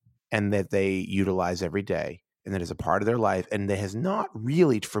wanted, and that they utilize every day, and that is a part of their life, and that has not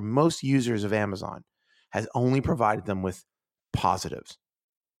really, for most users of Amazon, has only provided them with positives.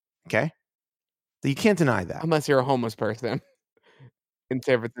 Okay, you can't deny that unless you're a homeless person. In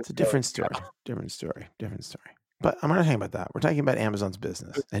San Francisco. It's a different story. But I'm not talking about that. We're talking about Amazon's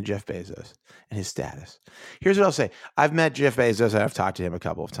business and Jeff Bezos and his status. Here's what I'll say. I've met Jeff Bezos and I've talked to him a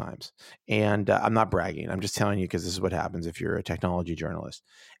couple of times. And I'm not bragging. I'm just telling you because this is what happens if you're a technology journalist.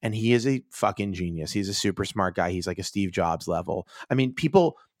 And he is a fucking genius. He's a super smart guy. He's like a Steve Jobs level. I mean,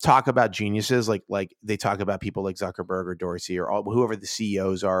 people talk about geniuses like they talk about people like Zuckerberg or Dorsey or whoever the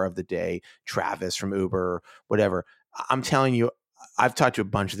CEOs are of the day, Travis from Uber, whatever. I'm telling you, I've talked to a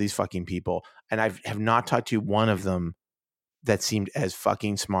bunch of these fucking people, and I have not talked to one of them that seemed as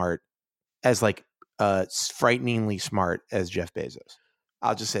fucking smart, as frighteningly smart as Jeff Bezos.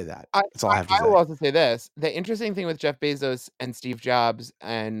 I'll just say that. That's all I have to say. I will also say this. The interesting thing with Jeff Bezos and Steve Jobs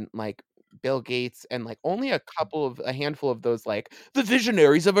and Bill Gates and only a handful of those the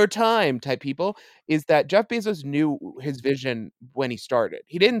visionaries of our time type people is that Jeff Bezos knew his vision when he started.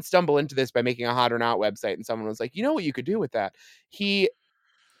 He didn't stumble into this by making a Hot or Not website and someone was like, you know what you could do with that? He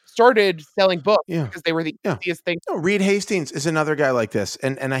started selling books because they were the easiest thing. No, Reed Hastings is another guy like this.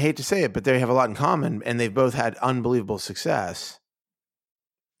 And I hate to say it, but they have a lot in common and they've both had unbelievable success.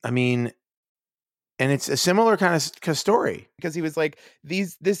 I mean, And it's a similar kind of story. because he was like,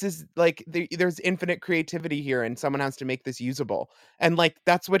 this is like there's infinite creativity here, and someone has to make this usable. And like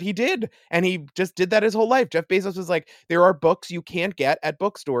that's what he did. And he just did that his whole life. Jeff Bezos was like, there are books you can't get at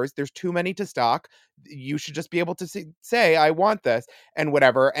bookstores. There's too many to stock. You should just be able to say, I want this and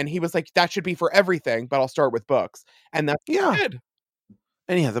whatever. And he was like, that should be for everything, but I'll start with books. And that's what Yeah. he did.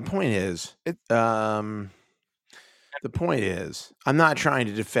 Anyhow, the point is, I'm not trying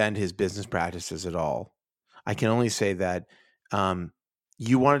to defend his business practices at all. I can only say that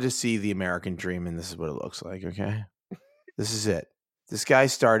you wanted to see the American dream, and this is what it looks like, okay? This is it. This guy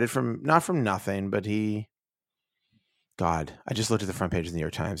started not from nothing, but God, I just looked at the front page of the New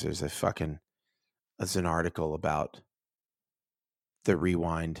York Times. There's an article about the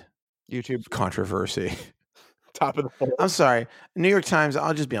Rewind YouTube controversy. top of the poll. I'm sorry. New York Times,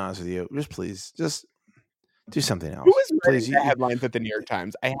 I'll just be honest with you. Please, do something else. Who is Please, writing the headlines at the New York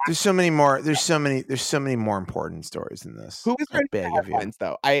Times? there's so many more important stories than this. Who was I writing the beg of you. headlines,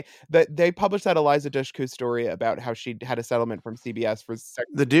 though? They published that Eliza Dushku story about how she had a settlement from CBS for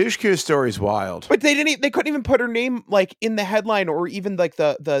The Dushku story is wild. but they couldn't even put her name like in the headline or even like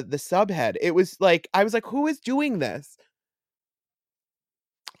the subhead. It was like I was like, who is doing this?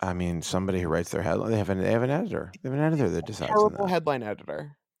 I mean, somebody who writes their headline. They have an editor. They have an editor that decides on Terrible that. headline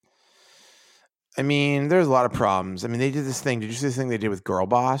editor. I mean, there's a lot of problems. I mean, they did this thing. Did you see the thing they did with Girl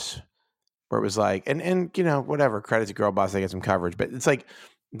Boss? Where it was like, and you know, whatever, credit to Girl Boss, they get some coverage. But it's like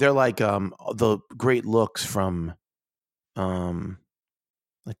they're like the great looks from the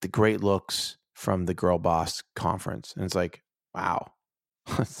great looks from the Girl Boss conference. And it's like, wow.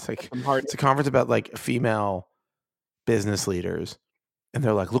 It's like it's a conference about like female business leaders. And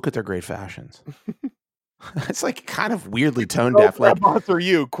they're like, look at their great fashions. It's like kind of weirdly tone deaf. Like, Like, boss or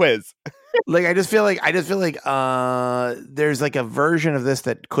you quiz. like I just feel like there's like a version of this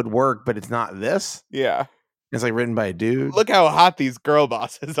that could work, but it's not this. Yeah. It's like written by a dude. Look how hot these girl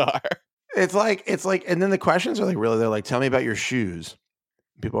bosses are. It's like, and then the questions are like, really, they're like, tell me about your shoes.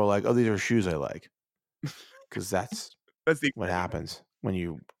 People are like, oh, these are shoes I like. Because that's what happens when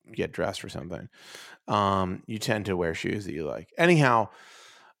you get dressed for something. You tend to wear shoes that you like. Anyhow,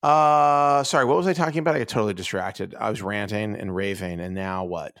 sorry, what was I talking about? I got totally distracted. I was ranting and raving, and now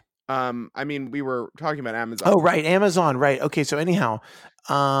what? I mean, we were talking about Amazon. Oh, right, Amazon, right. Okay, so anyhow,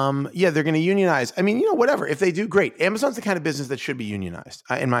 yeah, they're going to unionize. I mean, you know, whatever. If they do, great. Amazon's the kind of business that should be unionized,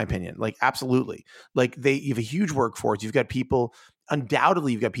 in my opinion. Like, absolutely. Like, you have a huge workforce. You've got people.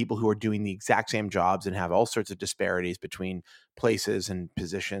 Undoubtedly, you've got people who are doing the exact same jobs and have all sorts of disparities between places and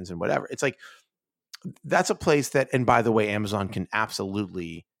positions and whatever. It's like that's a place that, and by the way, Amazon can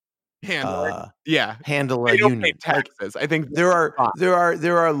absolutely handle a union. Taxes. I think there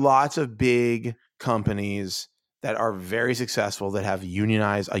are lots of big companies that are very successful that have a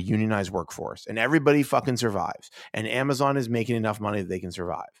unionized workforce, and everybody fucking survives. And Amazon is making enough money that they can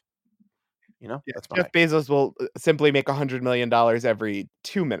survive. You know, yeah, that's Jeff Bezos will simply make $100 million every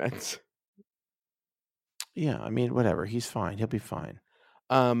 2 minutes. Yeah, I mean, whatever. He's fine. He'll be fine.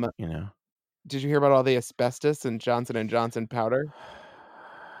 You know. Did you hear about all the asbestos in Johnson & Johnson powder?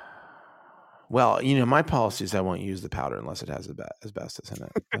 Well, you know, my policy is I won't use the powder unless it has asbestos in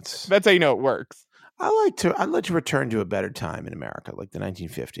it. That's how you know it works. I'd like to return to a better time in America, like the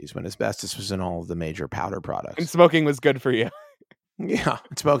 1950s, when asbestos was in all of the major powder products. And smoking was good for you. Yeah,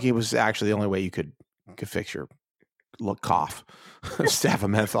 smoking was actually the only way you could fix your cough. Just have a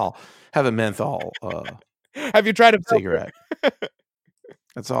menthol. Have you tried a cigarette?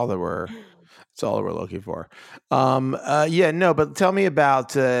 That's all that we're looking for. Yeah, no, but tell me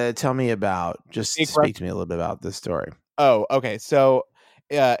about. Just speak to me a little bit about this story. Oh, okay. So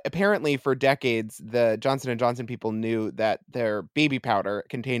apparently for decades, the Johnson & Johnson people knew that their baby powder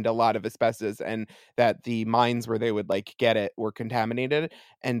contained a lot of asbestos and that the mines where they would like get it were contaminated,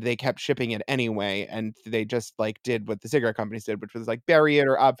 and they kept shipping it anyway. And they just like did what the cigarette companies did, which was like bury it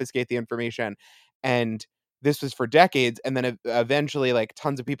or obfuscate the information. And this was for decades. And then eventually like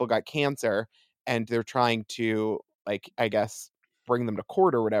tons of people got cancer, and they're trying to like, I guess, bring them to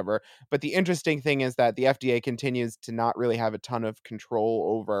court or whatever. But the interesting thing is that the FDA continues to not really have a ton of control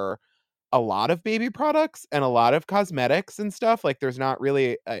over a lot of baby products and a lot of cosmetics and stuff. Like there's not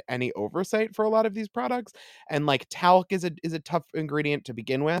really any oversight for a lot of these products. And like talc is a tough ingredient to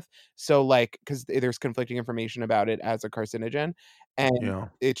begin with. So like, cause there's conflicting information about it as a carcinogen. And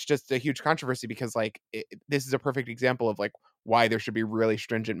it's just a huge controversy because like this is a perfect example of like why there should be really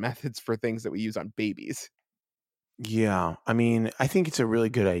stringent methods for things that we use on babies. Yeah, I mean, I think it's a really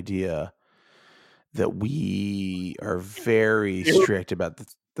good idea that we are very strict about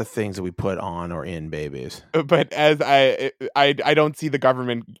the things that we put on or in babies. But as I don't see the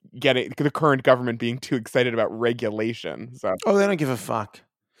current government being too excited about regulation. So Oh, they don't give a fuck.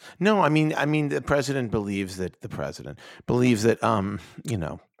 No, I mean, the president believes that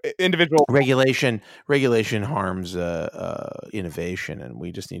individual regulation harms innovation, and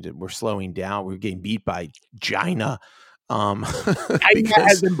we just we're slowing down. We're getting beat by China. China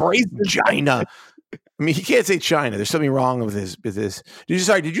has embraced China. I mean, he can't say China. There's something wrong with this. Did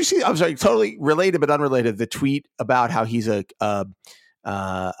you see? I'm sorry, totally related but unrelated. The tweet about how he's a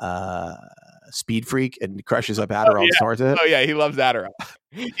speed freak and crushes up Adderall and snorts it. Oh yeah, he loves Adderall.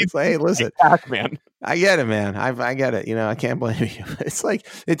 He's like, hey, listen, man. I get it, man. I get it. I can't blame you. It's like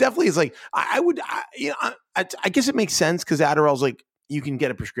it definitely is. Like I guess it makes sense because Adderall's like you can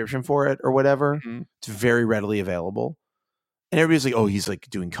get a prescription for it or whatever. Mm-hmm. It's very readily available. And everybody's like, oh, he's like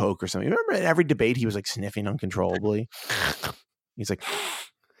doing coke or something. Remember in every debate, he was like sniffing uncontrollably. He's like,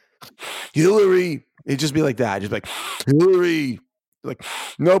 Hillary. It'd just be like that. Just like, Hillary. Like,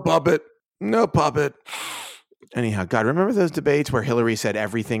 no puppet. No puppet. Anyhow, God, remember those debates where Hillary said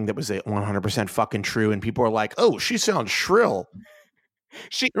everything that was 100% fucking true and people were like, oh, she sounds shrill.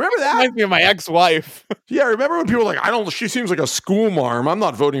 Remember that? Reminds me of my ex-wife. Yeah, remember when people were like, she seems like a school marm. I'm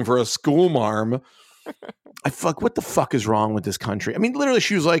not voting for a school marm. What the fuck is wrong with this country? I mean, literally,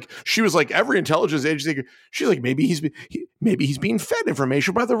 she was like every intelligence agency. She's like, maybe he's being fed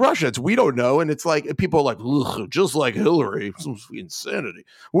information by the Russians. We don't know. And it's like people are like, ugh, just like Hillary, insanity.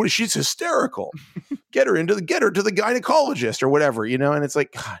 She's hysterical. Get her to the gynecologist or whatever, And it's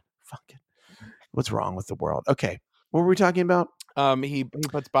like, God, fuck it. What's wrong with the world? Okay, what were we talking about? He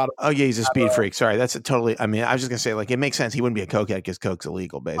puts bottom. Oh yeah, he's a speed freak. Sorry, that's totally. I mean, I was just gonna say like it makes sense. He wouldn't be a cokehead because coke's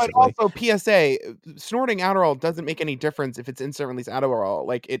illegal, basically. But also, PSA: snorting Adderall doesn't make any difference if it's instant release Adderall.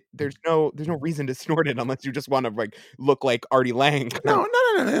 Like there's no reason to snort it unless you just want to like look like Artie Lang. No,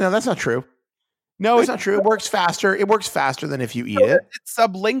 that's not true. No, it's not true. It works faster. It works faster than if you eat it. It's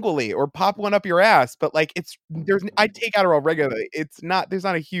sublingually or pop one up your ass. But like I take Adderall regularly. There's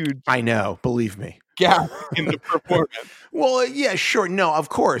not a huge. I know. Believe me. Gap in the performance. Well, yeah, sure. No, of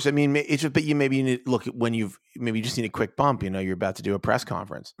course. I mean, it's just, but you maybe need to look at when you just need a quick bump. You're about to do a press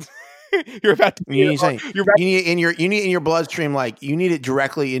conference. You're about to. You need in your bloodstream, like you need it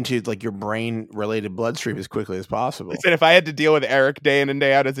directly into like your brain related bloodstream as quickly as possible. I said if I had to deal with Eric day in and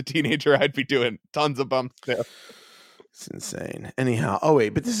day out as a teenager, I'd be doing tons of bumps too. It's insane. Anyhow, oh wait,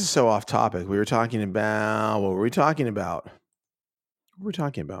 but this is so off topic. We were talking about what were we talking about? What were we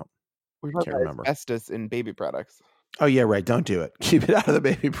talking about? We can't remember. Asbestos in baby products. Oh yeah, right. Don't do it. Keep it out of the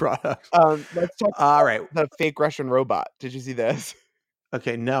baby products. Let's talk. All right. The fake Russian robot. Did you see this?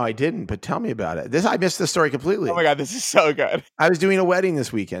 Okay, no, I didn't. But tell me about it. I missed the story completely. Oh my God, this is so good. I was doing a wedding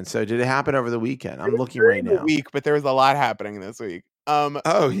this weekend. So did it happen over the weekend? I'm looking right now. But there was a lot happening this week.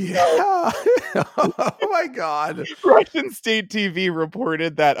 Oh yeah. Oh my God. Russian state TV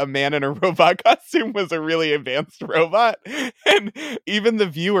reported that a man in a robot costume was a really advanced robot. And even the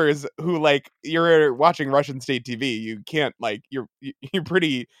viewers who you're watching Russian state TV, you can't you're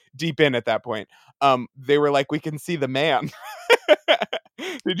pretty deep in at that point. They were like, we can see the man.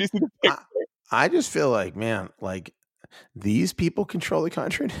 Did you see the picture? I just feel like, man, these people control the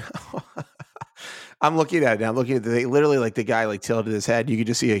country now. I'm looking at it now. I'm looking at literally the guy tilted his head. You could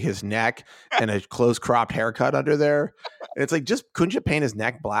just see his neck and a close cropped haircut under there. And it's just couldn't you paint his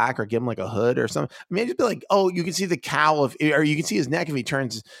neck black or give him a hood or something? I mean, just be like, oh, you can see the cowl or you can see his neck if he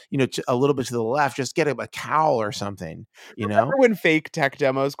turns, a little bit to the left. Just get him a cowl or something. Remember when fake tech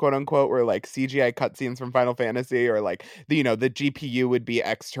demos, quote unquote, were CGI cutscenes from Final Fantasy, or the GPU would be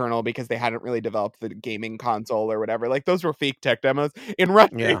external because they hadn't really developed the gaming console or whatever. Those were fake tech demos. In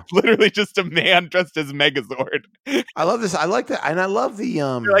Russia, it's literally just a man dressed as Megazord. I love this. I like that, and I love the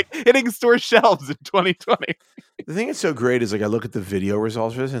You're hitting store shelves in 2020. The thing that's so great is I look at the video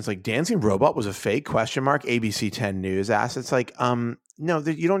results for this, and it's Dancing Robot was a fake ? ABC 10 News asked. It's no,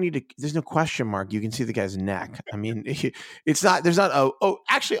 you don't need to. There's no question mark. You can see the guy's neck. I mean, it's not. There's not.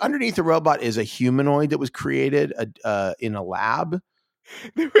 Actually, underneath the robot is a humanoid that was created in a lab.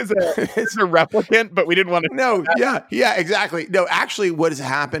 There was it's a replicant, but we didn't want to. No, yeah, exactly. No, actually, what has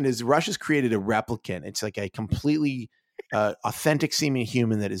happened is Russia's created a replicant. It's a completely authentic seeming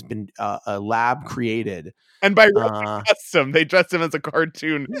human that has been a lab created. And by custom, they dressed him as a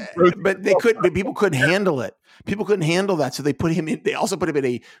cartoon. But people couldn't handle it. People couldn't handle that, so they put him in. They also put him in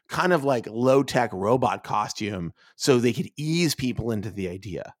a kind of low tech robot costume, so they could ease people into the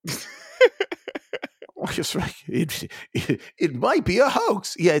idea. It might be a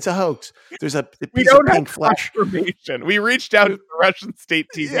hoax. Yeah, it's a hoax. There's a We piece of don't have pink flesh. confirmation. We reached out to the Russian state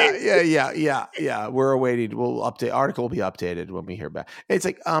TV. Yeah. We're awaiting. We'll update. Article will be updated when we hear back. It's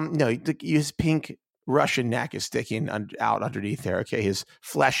like, no, his pink Russian neck is sticking out underneath there. Okay, his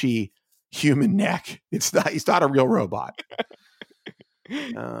fleshy human neck. It's not. He's not a real robot.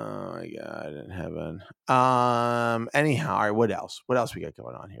 Oh my God in heaven. Anyhow, all right. What else? What else we got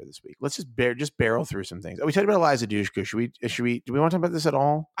going on here this week? Let's just barrel through some things. We talked about Eliza Dushku. Should we? Do we want to talk about this at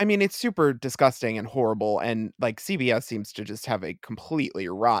all? I mean, it's super disgusting and horrible, and like CBS seems to just have a completely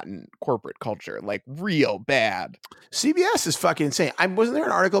rotten corporate culture, like real bad. CBS is fucking insane. Wasn't there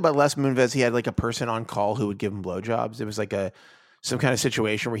an article about Les Moonves? He had like a person on call who would give him blowjobs. It was like some kind of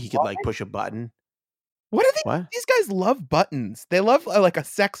situation where he could like push a button. What are they? What? These guys love buttons. They love like a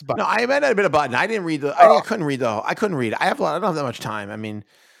sex button. No, I meant a bit of button. I didn't read I couldn't read I couldn't read it. I don't have that much time. I mean,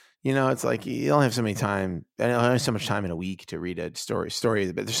 it's like you don't have so many time. I don't have so much time in a week to read a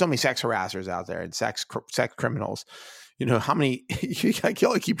story. But there's so many sex harassers out there and sex criminals. How many? I can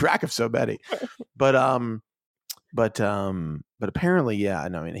only keep track of so many. But apparently, yeah.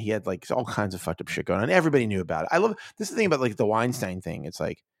 No, I mean, he had like all kinds of fucked up shit going on. Everybody knew about it. I love this is the thing about like the Weinstein thing. It's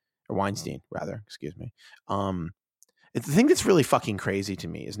like. Or Weinstein, rather, excuse me. It's the thing that's really fucking crazy to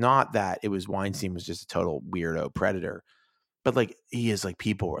me is not that it was Weinstein was just a total weirdo predator, but like he is like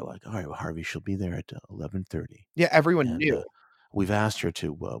people were like, all right, well, Harvey, she'll be there at 11:30. Yeah, everyone knew. We've asked her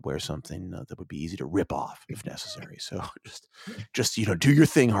to wear something that would be easy to rip off if necessary. So just do your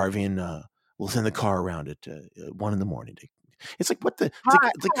thing, Harvey, and we'll send the car around at 1 a.m. It's like what the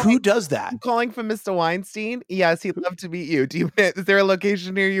it's like who does that? I'm calling from Mr. Weinstein. Yes, he'd love to meet you. Is there a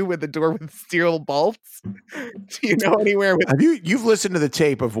location near you with a door with steel bolts? Do you know anywhere with you've listened to the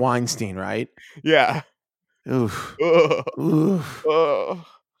tape of Weinstein, right? Yeah. Oof. Oof.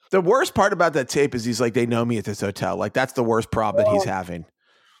 The worst part about that tape is he's like, they know me at this hotel. Like that's the worst problem that he's having.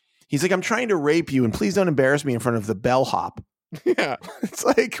 He's like, I'm trying to rape you and please don't embarrass me in front of the bellhop. Yeah. It's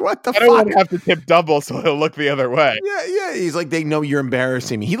like, what the fuck? I don't want to have to tip double so he'll look the other way. Yeah. He's like, they know you're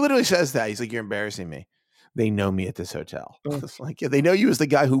embarrassing me. He literally says that. He's like, you're embarrassing me. They know me at this hotel. It's like, yeah, they know you as the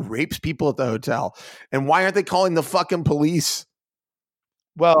guy who rapes people at the hotel. And why aren't they calling the fucking police?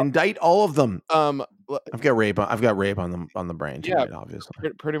 Well, indict all of them. I've got rape on the brain tonight, yeah, obviously.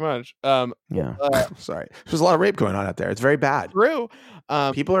 Pretty much. Yeah. Sorry. There's a lot of rape going on out there. It's very bad. True.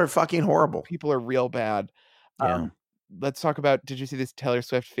 People are fucking horrible. People are real bad. Yeah. Let's talk about, did you see this Taylor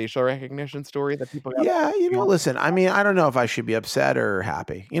Swift facial recognition story that people got? Yeah, listen, I mean, I don't know if I should be upset or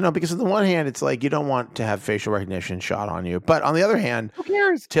happy, because on the one hand, it's like you don't want to have facial recognition shot on you. But on the other hand, who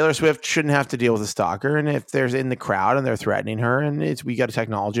cares? Taylor Swift shouldn't have to deal with a stalker. And if there's in the crowd and they're threatening her and we got a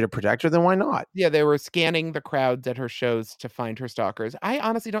technology to protect her, then why not? Yeah, they were scanning the crowds at her shows to find her stalkers. I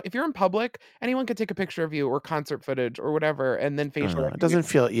honestly don't, if you're in public, anyone could take a picture of you or concert footage or whatever, and then facial recognition. It doesn't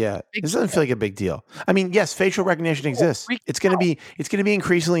feel, it doesn't feel like a big deal. I mean, yes, facial recognition exists. It's going to be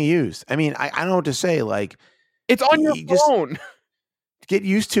increasingly used. I mean, I don't know what to say. Like, it's on your phone. Get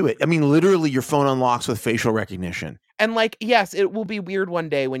used to it. I mean, literally, your phone unlocks with facial recognition. And like, yes, it will be weird one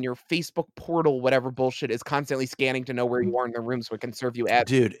day when your Facebook portal, whatever bullshit, is constantly scanning to know where you are in the room so it can serve you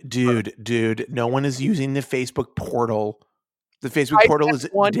ads. Dude, no one is using the Facebook portal. The Facebook portal is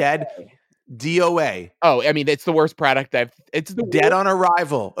dead. DOA. Oh, I mean, it's the worst product it's the dead on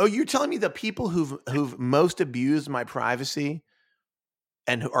arrival. Oh, you're telling me the people who've most abused my privacy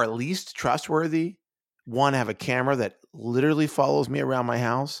and who are least trustworthy want to have a camera that literally follows me around my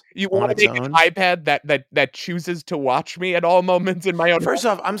house? You want to make an iPad that chooses to watch me at all moments in my own. First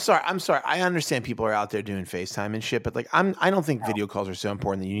off, I'm sorry. I understand people are out there doing FaceTime and shit, but like I don't think video calls are so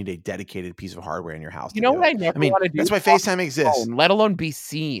important that you need a dedicated piece of hardware in your house. You know what I never want to do? That's why FaceTime exists. Let alone be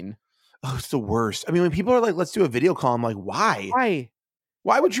seen. Oh, it's the worst. I mean, when people are like, let's do a video call, I'm like, why?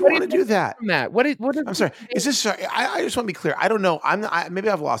 Why would you want to do that? I'm sorry. Is this? Sorry, I just want to be clear. I don't know. Maybe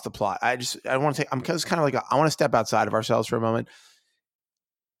I've lost the plot. I want to take. I'm kind of like I want to step outside of ourselves for a moment.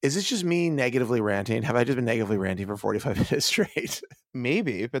 Is this just me negatively ranting? Have I just been negatively ranting for 45 minutes straight?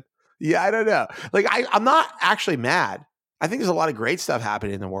 Maybe, but yeah, I don't know. Like I'm not actually mad. I think there's a lot of great stuff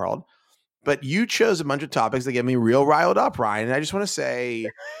happening in the world, but you chose a bunch of topics that get me real riled up, Ryan. And I just want to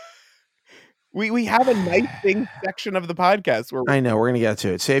say. We have a nice thing section of the podcast where I know we're gonna get to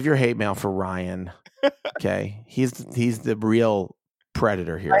it. Save your hate mail for Ryan. Okay, he's the real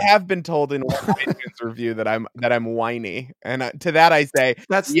predator here. I have been told in one iTunes review that I'm whiny, and to that I say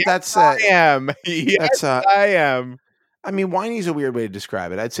I am. Yes, I am. I mean, whiny is a weird way to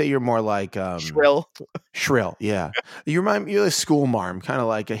describe it. I'd say you're more like shrill. Shrill, yeah. You're a school marm, kind of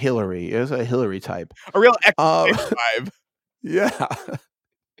like a Hillary. It's a Hillary type, a real vibe. Yeah.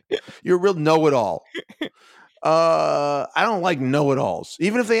 You're a real know-it-all. I don't like know-it-alls,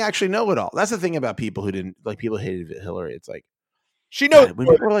 even if they actually know it all. That's the thing about people who didn't like. People hated Hillary. It's like She knows God, when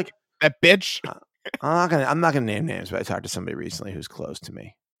people are like, that bitch. I'm not gonna name names, but I talked to somebody recently who's close to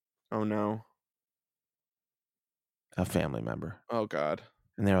me, Oh no. a family member, Oh God.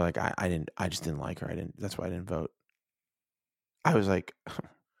 and they were like, I just didn't like her. That's why I didn't vote. I was like,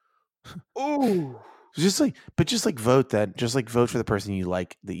 Ooh. just like vote then. Just like vote for the person you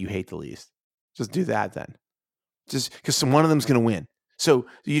like that you hate the least. Just do that then. Just because one of them's gonna win. So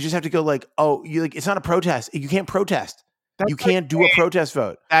you just have to go like, oh, you like it's not a protest. You can't protest. You can't do a protest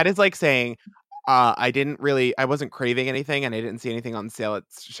vote. That is like saying, I wasn't craving anything, and I didn't see anything on sale at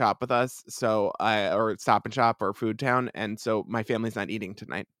Shop With Us, or Stop and Shop or Food Town, and so my family's not eating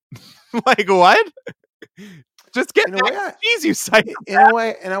tonight. Like what? Just get cheese, you psycho.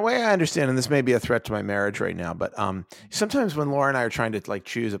 In a way, I understand, and this may be a threat to my marriage right now, but sometimes when Laura and I are trying to like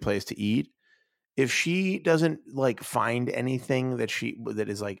choose a place to eat, if she doesn't like find anything that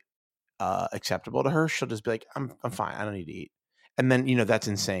is like acceptable to her, she'll just be like, I'm fine. I don't need to eat. And then, that's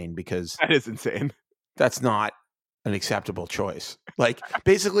insane because that is insane. That's not an acceptable choice. Like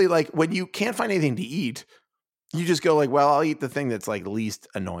basically like when you can't find anything to eat, you just go like, well, I'll eat the thing that's like least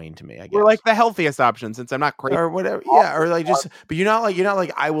annoying to me, I guess. Or like the healthiest option since I'm not crazy. Or whatever. Yeah. Or like but you're not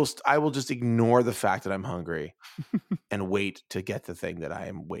like, I will just ignore the fact that I'm hungry and wait to get the thing that I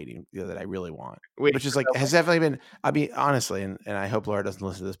am waiting, that I really want. Which is like, has definitely been, I mean, honestly, and I hope Laura doesn't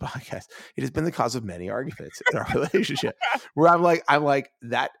listen to this podcast. It has been the cause of many arguments in our relationship where I'm like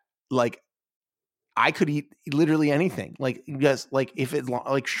that, like I could eat literally anything. Like, yes, like if it's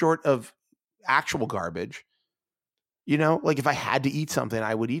like short of actual garbage, like if I had to eat something,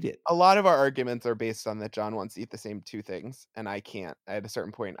 I would eat it. A lot of our arguments are based on that John wants to eat the same two things, and I can't. At a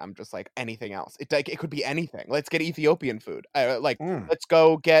certain point, I'm just like anything else. It could be anything. Let's get Ethiopian food. Let's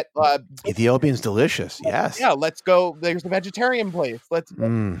go get Ethiopian's delicious. Yes. Yeah. Let's go. There's a vegetarian place. Let's.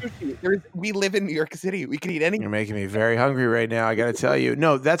 We live in New York City. We can eat anything. You're making me very hungry right now. I got to tell you.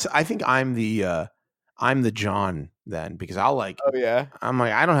 No, I think I'm the John then, because I'll like. Oh yeah. I'm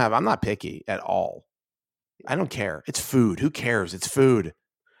like I'm not picky at all. I don't care. It's food. Who cares? It's food.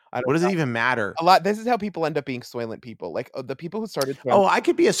 What does it even matter? A lot. This is how people end up being Soylent people. Like the people who started. I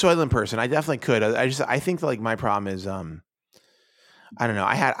could be a Soylent person. I definitely could. I think like my problem is I don't know.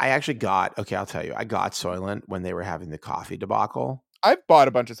 I'll tell you. I got Soylent when they were having the coffee debacle. I've bought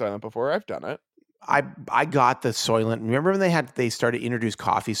a bunch of Soylent before. I've done it. I got the Soylent. Remember when they started to introduce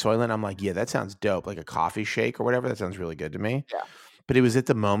coffee Soylent? I'm like, yeah, that sounds dope. Like a coffee shake or whatever. That sounds really good to me. Yeah. But it was at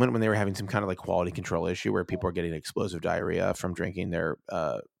the moment when they were having some kind of like quality control issue where people were getting explosive diarrhea from drinking their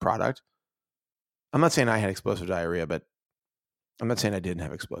product. I'm not saying I had explosive diarrhea, but I'm not saying I didn't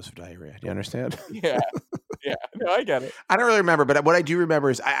have explosive diarrhea. Do you understand? Yeah. Yeah. No, I get it. I don't really remember, but what I do remember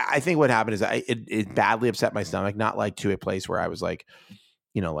is I think what happened is it badly upset my stomach, not like to a place where I was like,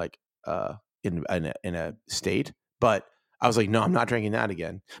 in a state, but I was like, no, I'm not drinking that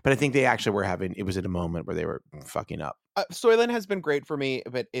again. But I think they actually were it was at a moment where they were fucking up. Soylent has been great for me,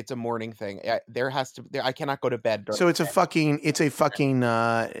 but it's a morning thing. I cannot go to bed. So it's a fucking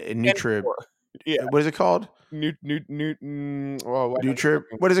Nutri. Yeah. What is it called? Nutri.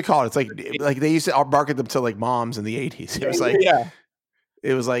 What is it called? It's like they used to market them to like moms in the 80s. It was like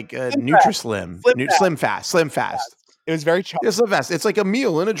it was like Nutri-Slim, Slim Fast. It was very chocolate. Slim Fast. It's like a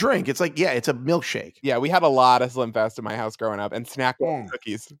meal and a drink. It's like it's a milkshake. Yeah, we had a lot of Slim Fast in my house growing up, and snack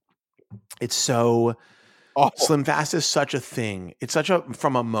cookies. It's so. Slim Fast is such a thing. It's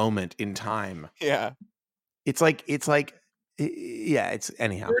from a moment in time. Yeah. It's anyhow.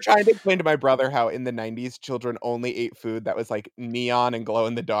 We were trying to explain to my brother how in the 90s children only ate food that was like neon and glow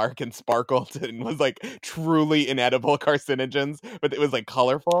in the dark and sparkled and was like truly inedible carcinogens, but it was like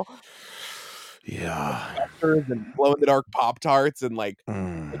colorful. Yeah. And glow in the dark Pop-Tarts and like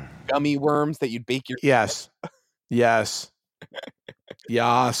gummy worms that you'd bake your. Yes.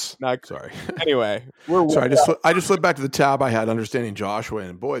 Sorry. Anyway, sorry. I just flipped back to the tab I had, Understanding Joshua,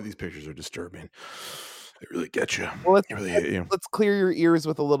 and boy, these pictures are disturbing. They really get you. Well, they really hit you. Let's clear your ears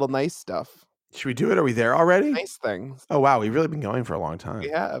with a little nice stuff. Should we do it? Are we there already? Nice things. Oh wow, we've really been going for a long time. We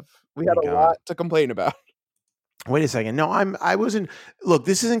have. We had a lot to complain about. Wait a second. No, I wasn't. Look,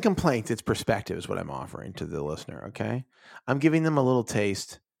 this isn't complaints. It's perspective is what I'm offering to the listener. Okay, I'm giving them a little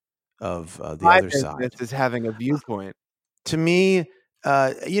taste of the other side. This is having a viewpoint. To me,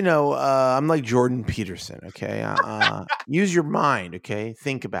 I'm like Jordan Peterson. Okay, use your mind. Okay,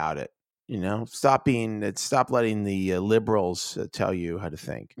 think about it. Stop letting the liberals tell you how to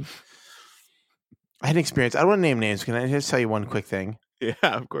think. I had an experience. I don't want to name names. Can I just tell you one quick thing? Yeah,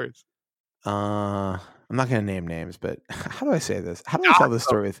 of course. I'm not going to name names, but how do I say this? How do I tell this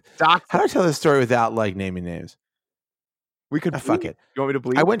story how do I tell this story without like naming names? We could fuck it. You want me to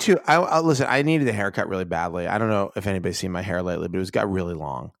bleep? I went to listen, I needed a haircut really badly. I don't know if anybody's seen my hair lately, but it got really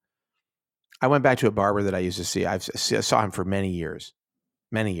long. I went back to a barber that I used to see. I saw him for many years.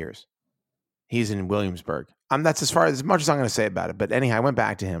 Many years. He's in Williamsburg. That's as much as I'm going to say about it. But anyhow, I went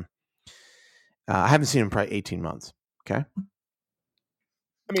back to him. I haven't seen him in probably 18 months. Okay.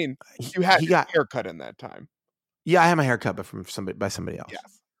 I mean, you had a haircut in that time. Yeah, I had my haircut, but by somebody else.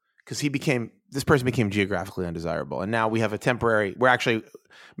 Yes. Because this person became geographically undesirable. And now we have we're actually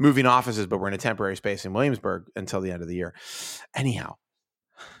moving offices, but we're in a temporary space in Williamsburg until the end of the year. Anyhow,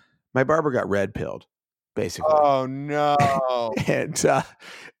 my barber got red pilled, basically. Oh no.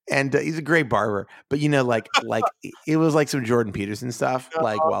 and he's a great barber, but like it was like some Jordan Peterson stuff. No.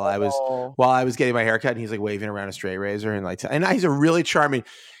 Like while I was getting my haircut, and he's like waving around a straight razor, and he's a really charming.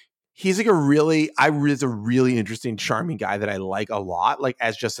 He's like a really interesting, charming guy that I like a lot, like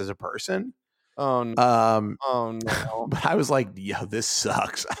as a person. Oh no. Oh no. But I was like, yo, this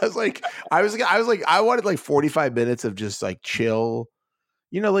sucks. I wanted like 45 minutes of just like chill.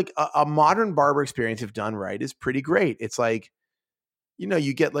 Like a modern barber experience, if done right, is pretty great. It's like,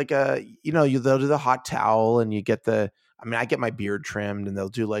 you get like they'll do the hot towel, and you get I get my beard trimmed, and they'll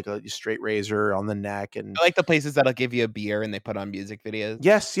do like a straight razor on the neck. And I like the places that'll give you a beer and they put on music videos.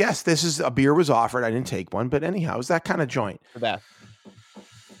 Yes. A beer was offered. I didn't take one, but anyhow, it was that kind of joint. The best.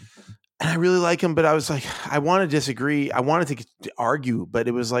 And I really like him, but I was like, I want to disagree. I wanted to argue, but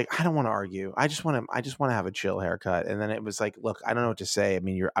it was like, I don't want to argue. I just want to have a chill haircut. And then it was like, look, I don't know what to say. I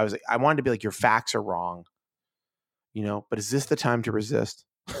mean, I wanted to be like, your facts are wrong, but is this the time to resist?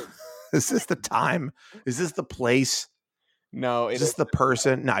 Is this the time? Is this the place? No, is this the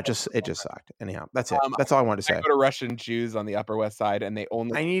person? No, it just sucked. Anyhow, that's it. That's all I wanted to say. I go to Russian Jews on the Upper West Side, and they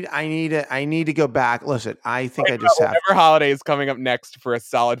only. I need to go back. Listen, I think I just have. Whatever holiday is coming up next for a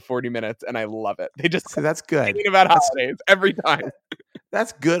solid 40 minutes, and I love it. They just that's good. Thinking about holidays every time.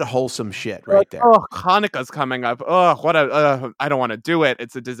 That's good, wholesome shit right there. Oh, Hanukkah's coming up. Oh, I don't want to do it.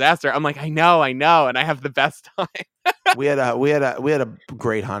 It's a disaster. I'm like, I know, and I have the best time. we had a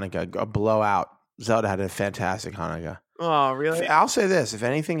great Hanukkah, a blowout. Zelda had a fantastic Hanukkah. Oh, really? I'll say this: if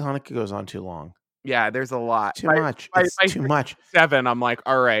anything, Hanukkah goes on too long. Yeah, there's a lot. Too much. It's too much. 7, I'm like,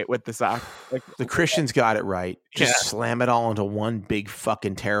 all right, with the sock. Like, the Christians got it right. Just slam it all into one big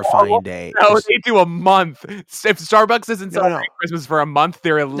fucking terrifying day. No, they do a month. If Starbucks isn't celebrating Christmas for a month,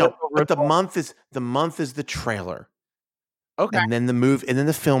 they're a little. But the month is the trailer. Okay. And then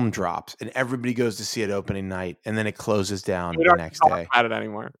the film drops, and everybody goes to see it opening night, and then it closes down the next day. Don't talk about it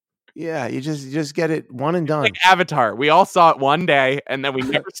anymore. Yeah, you just get it one and done. Like Avatar, we all saw it one day, and then we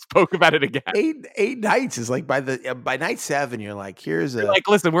never spoke about it again. 8 nights is like by night 7, you're like, like,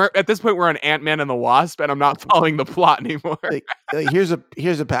 listen, we're at this point we're on Ant-Man and the Wasp, and I'm not following the plot anymore. like, here's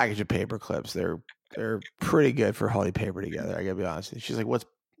a package of paper clips. They're pretty good for holding paper together. I gotta be honest. She's like, what's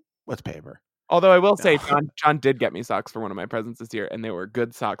paper? Although I will say, John did get me socks for one of my presents this year, and they were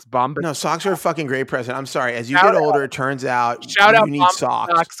good socks. Bombas. No, socks are a fucking great present. I'm sorry. As you get older, it turns out you need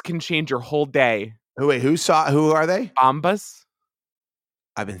socks. Socks can change your whole day. Wait, who are they? Bombas.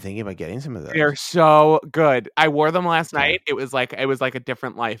 I've been thinking about getting some of those. They're so good. I wore them last night. It was like a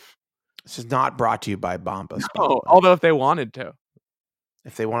different life. This is not brought to you by Bombas. No, although if they wanted to.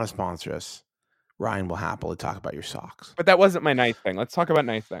 If they want to sponsor us, Ryan will happily talk about your socks. But that wasn't my nice thing. Let's talk about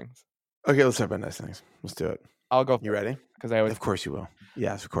nice things. Okay, let's talk about nice things. Let's do it. I'll go. You ready? Because of course you will.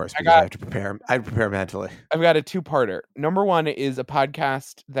 Yes, of course. Because I have to prepare. I have to prepare mentally. I've got a 2-parter. Number 1 is a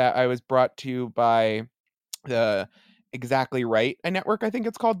podcast that I was brought to by the Exactly Right network, I think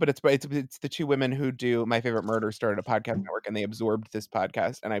it's called, but it's the 2 women who do My Favorite Murder started a podcast network, and they absorbed this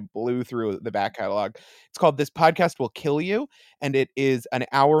podcast, and I blew through the back catalog. It's called This Podcast Will Kill You, and it is an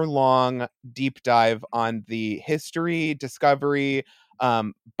hour-long deep dive on the history, discovery,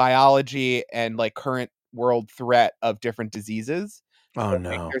 biology, and like current world threat of different diseases. Oh, so, no.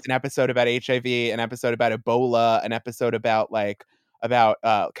 like, there's an episode about HIV, an episode about Ebola, an episode about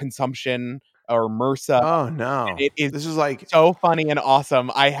consumption or MRSA. Oh no! This is like so funny and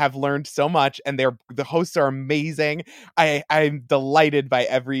awesome. I have learned so much, and the hosts are amazing. I'm delighted by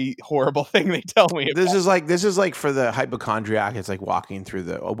every horrible thing they tell me. This is like for the hypochondriac. It's like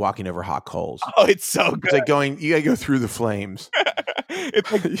walking over hot coals. Oh, it's so good. It's like you gotta go through the flames.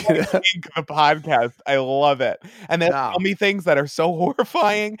 It's like the podcast. I love it, and they tell me things that are so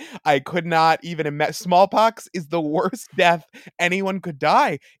horrifying. I could not even imagine. Smallpox is the worst death anyone could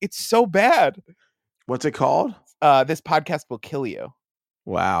die. It's so bad. What's it called? This Podcast Will Kill You.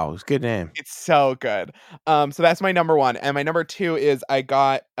 Wow, it's a good name. It's so good. So that's my number 1, and my number 2 is I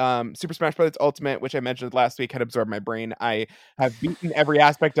got, Super Smash Bros. Ultimate, which I mentioned last week had absorbed my brain. I have beaten every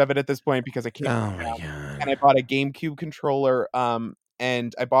aspect of it at this point because I can't put Oh it my down, god. and I bought a GameCube controller,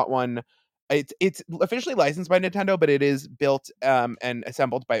 and I bought one it's officially licensed by Nintendo, but it is built, and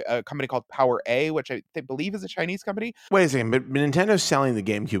assembled by a company called PowerA, which I believe is a Chinese company. Wait a second, but Nintendo's selling the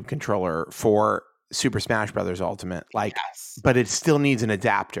GameCube controller for Super Smash Brothers Ultimate, like, Yes. but it still needs an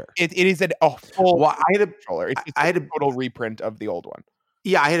adapter. It is a full Well, controller. It's I a had a total reprint of the old one.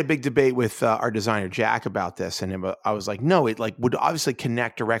 yeah, I had a big debate with our designer Jack about this, and I was like, no, it like would obviously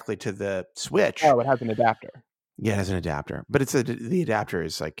connect directly to the Switch. Oh, it has an adapter. Yeah, it has an adapter, but the adapter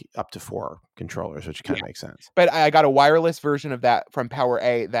is like up to 4 controllers, which kind of makes sense. But I got a wireless version of that from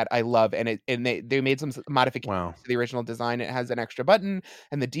PowerA that I love, and they made some modifications Wow. to the original design. It has an extra button,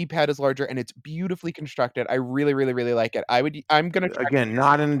 and the D-pad is larger, and it's beautifully constructed. I really, really, really like it. I'm gonna try Again,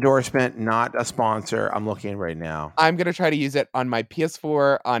 not an endorsement, not a sponsor. I'm looking right now. to use it on my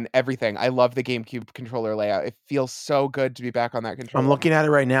PS4, on everything. I love the GameCube controller layout. It feels so good to be back on that controller. I'm looking at it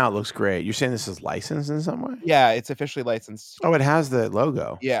right now. It looks great. You're saying this is licensed in some way? Yeah, it's officially licensed. Oh, it has the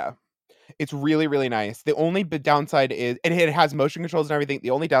logo. Yeah. It's really, really nice. The only downside is and it has motion controls and everything. The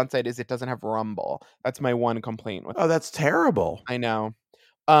only downside is it doesn't have rumble. That's my one complaint with it. Oh, that's terrible. I know.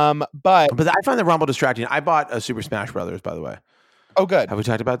 But But I find the rumble distracting. I bought a Super Smash Brothers, by the way. oh, good. Have we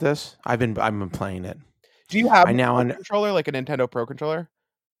talked about this? I've been playing it. Do you have I a now Pro controller, like a Nintendo Pro controller?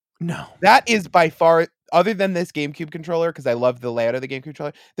 No. That is by far, other than this GameCube controller, because I love the layout of the GameCube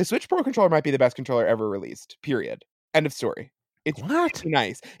controller, the Switch Pro controller might be the best controller ever released, period. End of story. It's What? really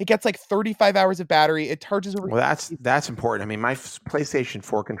nice. It gets, like, 35 hours of battery. It charges over Well, that's important. I mean, my PlayStation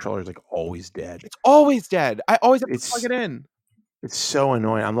 4 controller is like always dead. It's always dead. I always have to plug It's it in. it's so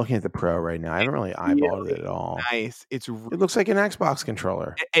annoying. I'm looking at the Pro right now. I haven't really eyeballed Really it at all. nice. It's It looks like an Xbox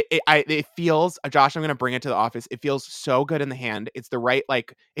controller. it feels Josh, I'm gonna bring it to the office. It feels so good in the hand. It's the right,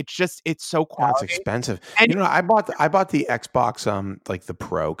 like, it's so Yeah, it's quality. expensive. And You know, I bought the Xbox like the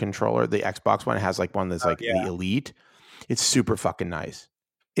Pro controller. The Xbox one has like one that's like the Elite. It's super fucking nice.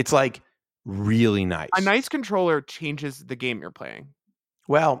 It's like really nice. a nice controller changes the game you're playing.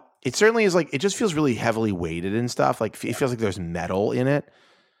 Well, it certainly is like it just feels really heavily weighted and stuff. Like it feels like there's metal in it.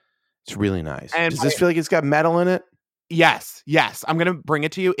 It's really nice. And Does this feel like it's got metal in it? Yes, I'm gonna bring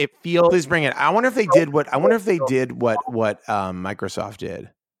it to you. It feels Please bring it. I wonder if they did what Microsoft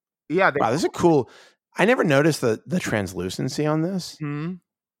did. yeah, Wow, this is cool. I never noticed the translucency on this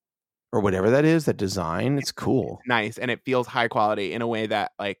or whatever that is, that design. It's cool. nice, and it feels high quality in a way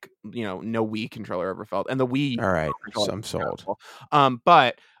that, like, no Wii controller ever felt. And the Wii All right, controller I'm is sold. incredible.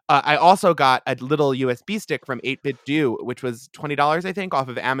 But I also got a little USB stick from 8-Bit Do, which was $20, I think, off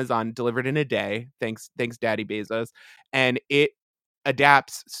of Amazon, delivered in a day. Thanks, Daddy Bezos. And it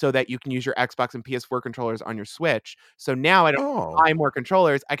adapts so that you can use your Xbox and PS4 controllers on your Switch. So now I don't Oh, buy more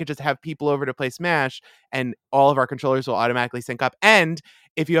controllers. I could just have people over to play Smash, and all of our controllers will automatically sync up. And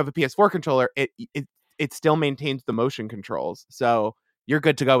if you have a PS4 controller, it still maintains the motion controls. So you're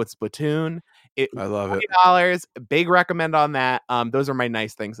good to go with Splatoon. I love it. $20, big recommend on that. Those are my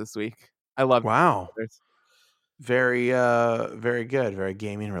nice things this week. I love Wow. controllers. Very good. Very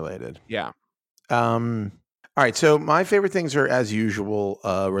gaming related. Yeah. All right. So my favorite things are, as usual,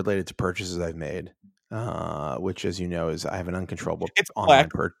 related to purchases I've made, which, as you know, is I have an uncontrollable It's a online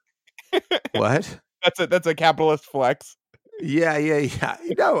flex. What? That's a capitalist flex. Yeah.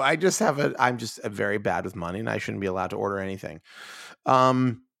 No, I'm just very bad with money, and I shouldn't be allowed to order anything.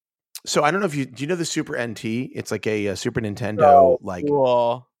 So I don't know if do you know the Super NT? It's like a Super Nintendo, like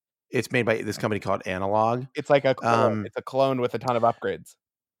Cool. it's made by this company called Analog. It's like a clone. It's a clone with a ton of upgrades.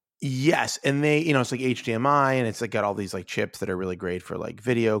 Yes, and they, it's like HDMI, and it's like got all these like chips that are really great for like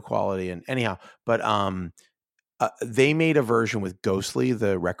video quality. And anyhow, but they made a version with Ghostly,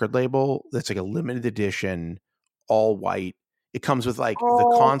 the record label, that's like a limited edition, all white. It comes with like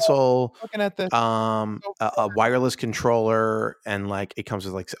the console, Looking at this, a wireless controller, and like it comes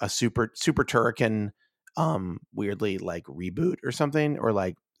with like a Super Turrican, weirdly like reboot or something, or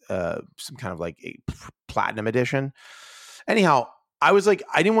like some kind of like a platinum edition. Anyhow, I was like,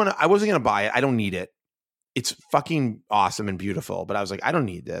 I wasn't gonna buy it. I don't need it. It's fucking awesome and beautiful, but I was like, I don't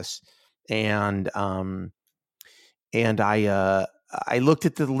need this. And I looked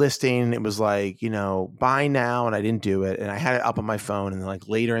at the listing, and it was like, buy now, and I didn't do it. And I had it up on my phone, and then like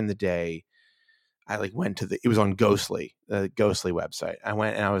later in the day, I like went to it was on Ghostly, the Ghostly website. I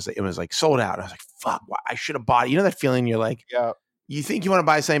went, and it was like sold out. I was like, fuck, I should have bought it. You know that feeling? You're like, yeah, you think you want to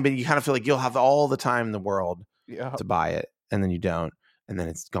buy something, but you kind of feel like you'll have all the time in the world yeah. to buy it, and then you don't, and then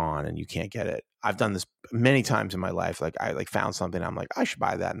it's gone, and you can't get it. I've done this many times in my life. Like I like found something, I'm like, I should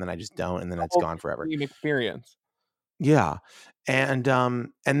buy that, and then I just don't, and then The it's whole gone forever. Dream experience. Yeah. But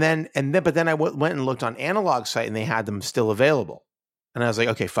then I went and looked on Analog site and they had them still available. And I was like,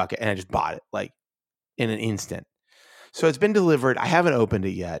 okay, fuck it. And I just bought it like in an instant. So it's been delivered. I haven't opened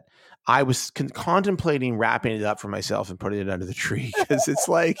it yet. I was contemplating wrapping it up for myself and putting it under the tree because it's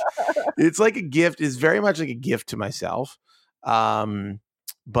like a gift. It's very much like a gift to myself.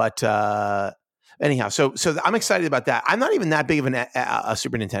 But anyhow, so I'm excited about that. I'm not even that big of a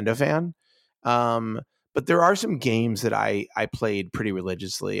Super Nintendo fan. But there are some games that I played pretty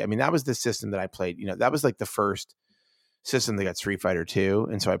religiously. I mean, that was the system that I played. You know, that was like the first system that got Street Fighter 2,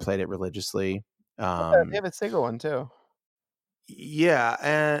 and so I played it religiously. They have a Sega one too. Yeah,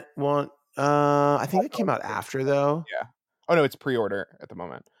 and well, I think it came out after though. Yeah. Oh no, it's pre-order at the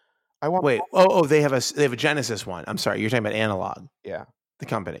moment. I want. Wait, they have a Genesis one. I'm sorry, you're talking about Analog, Yeah. the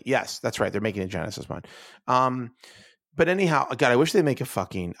company. Yes, that's right. They're making a Genesis one. But anyhow, God, I wish they'd make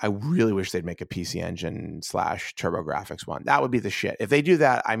I really wish they'd make a PC Engine / TurboGrafx one. That would be the shit. If they do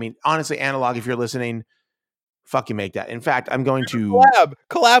that, I mean, honestly, Analog, if you're listening, fucking make that. In fact, I'm going to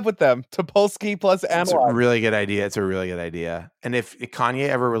collab with them. Topolsky plus Analog. It's a really good idea. It's a really good idea. And if Kanye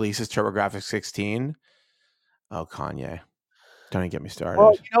ever releases TurboGrafx 16, oh, Kanye, don't even get me started.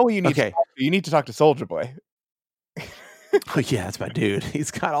 Well, you know what you need to talk to? You need to talk to Soulja Boy. Oh yeah, that's my dude.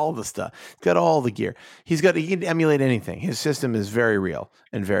 He's got all the stuff. He's got all the gear. He can emulate anything. His system is very real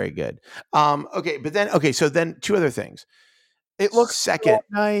and very good. So then two other things. It looks second so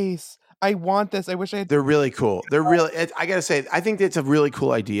nice. I want this. I wish I had. They're really cool. They're really. I gotta say, I think it's a really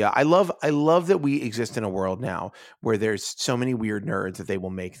cool idea. I love that we exist in a world now where there's so many weird nerds that they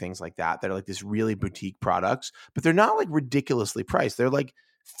will make things like that are like this really boutique products, but they're not like ridiculously priced. They're like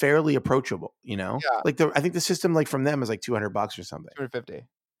fairly approachable. You know, like I think the system like from them is like $200 or something. 250.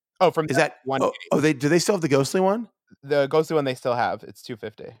 Oh, from is that one? Do they still have the Ghostly one? The Ghostly one they still have. It's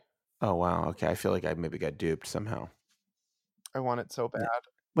 250. Oh wow. Okay, I feel like I maybe got duped somehow. I want it so bad.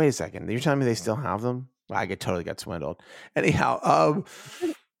 Wait a second. You're telling me they still have them? I totally got swindled. Anyhow,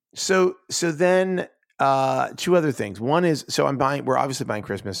 so then two other things. One is we're obviously buying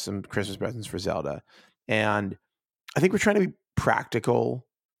some Christmas presents for Zelda. And I think we're trying to be practical,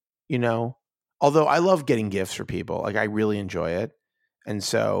 you know. Although I love getting gifts for people. Like I really enjoy it. And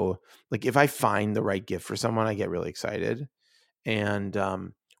so like if I find the right gift for someone, I get really excited. And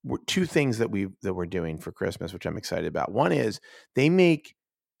two things that we're doing for Christmas, which I'm excited about. One is they make,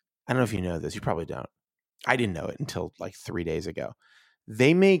 I don't know if you know this. You probably don't. I didn't know it until like 3 days ago.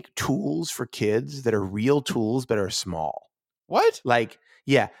 They make tools for kids that are real tools, but are small. What? Like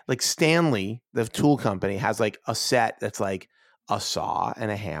Stanley, the tool company, has like a set that's like a saw and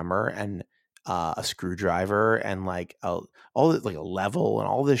a hammer and a screwdriver and like all like a level and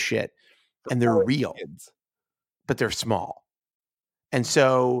all this shit. And they're real, but they're small. And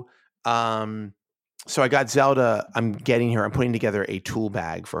so, so I got Zelda. I'm putting together a tool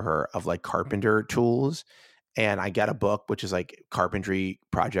bag for her of like carpenter tools. And I got a book, which is like carpentry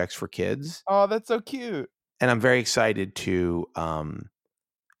projects for kids. Oh, that's so cute. And I'm very excited to,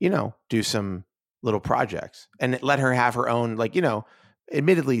 do some little projects and let her have her own, like,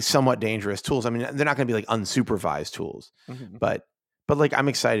 admittedly somewhat dangerous tools. I mean, they're not going to be like unsupervised tools, but like, I'm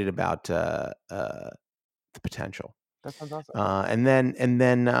excited about the potential. That sounds awesome.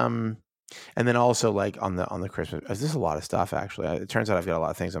 And then also like on the Christmas, there's a lot of stuff actually. It turns out I've got a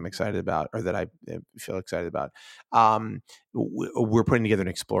lot of things I'm excited about or that I feel excited about. We're putting together an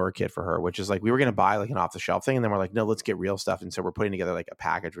Explorer kit for her, which is like, we were going to buy like an off the shelf thing. And then we're like, no, let's get real stuff. And so we're putting together like a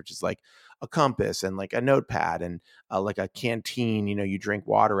package, which is like a compass and like a notepad and like a canteen, you drink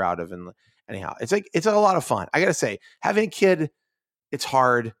water out of. And anyhow, it's a lot of fun. I got to say, having a kid, it's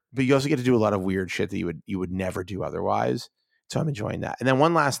hard, but you also get to do a lot of weird shit that you would never do otherwise. So I'm enjoying that. And then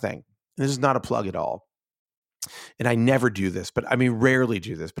one last thing, this is not a plug at all, and I never do this, but I mean, rarely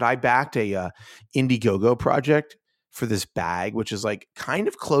do this, but I backed a Indiegogo project for this bag, which is like kind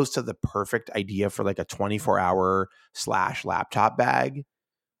of close to the perfect idea for like a 24-hour / laptop bag.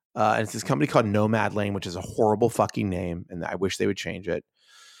 And it's this company called Nomad Lane, which is a horrible fucking name. And I wish they would change it.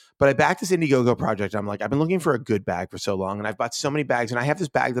 But I backed this Indiegogo project. I'm like, I've been looking for a good bag for so long, and I've bought so many bags. And I have this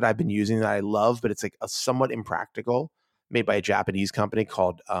bag that I've been using that I love, but it's like a somewhat impractical, made by a Japanese company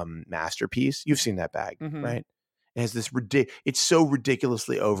called Masterpiece. You've seen that bag, right? It has this it's so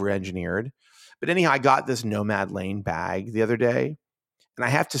ridiculously over-engineered. But anyhow, I got this Nomad Lane bag the other day, and I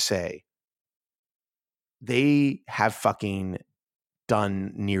have to say, they have fucking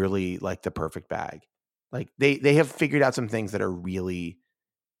done nearly like the perfect bag. Like they have figured out some things that are really,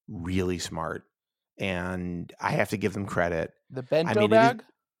 really smart, and I have to give them credit. The bento bag?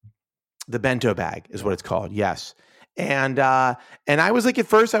 The bento bag is what it's called. Yes. And I was like, at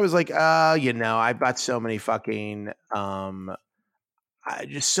first I was like, I've got so many fucking,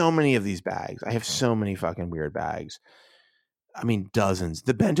 just so many of these bags. I have so many fucking weird bags. I mean, dozens.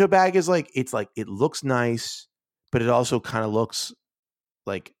 The bento bag is like, it looks nice, but it also kind of looks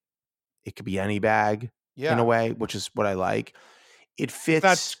like it could be any bag in a way, which is what I like. It fits. It's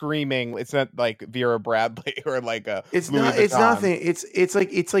not screaming. It's not like Vera Bradley or like a. It's Louis not. Vuitton. It's nothing.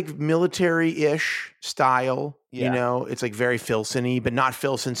 It's like military-ish style. Yeah. You know, it's like very Filson-y, but not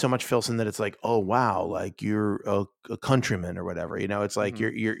Filson, so much Filson that it's like, oh wow, like you're a countryman or whatever. You know, it's like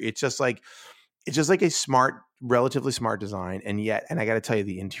you're. It's just like a smart, relatively smart design, and I got to tell you,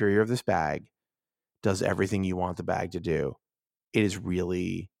 the interior of this bag does everything you want the bag to do. It is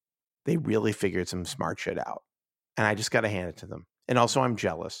really, they really figured some smart shit out, and I just got to hand it to them. And also I'm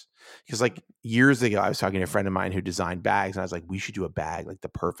jealous because like years ago, I was talking to a friend of mine who designed bags and I was like, we should do a bag, like the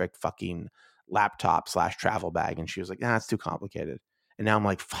perfect fucking laptop / travel bag. And she was like, nah, it's too complicated. And now I'm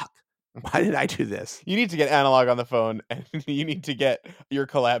like, fuck, why did I do this? You need to get Analog on the phone and you need to get your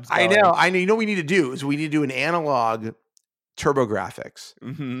collabs going. I know. You know what we need to do is we need to do an Analog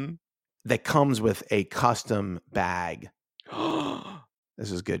TurboGrafx that comes with a custom bag.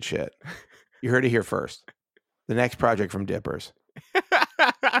 This is good shit. You heard it here first. The next project from Dippers.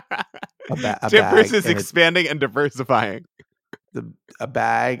 Dippers is expanding and diversifying. A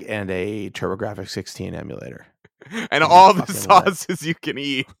bag and a TurboGrafx 16 emulator. And all the sauces you can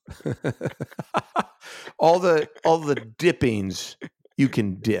eat. all the dippings you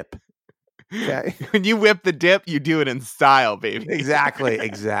can dip. Okay. When you whip the dip, you do it in style, baby. Exactly.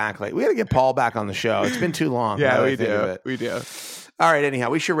 We got to get Paul back on the show. It's been too long. Yeah, we do. All right. Anyhow,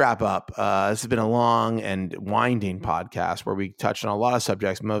 we should wrap up. This has been a long and winding podcast where we touched on a lot of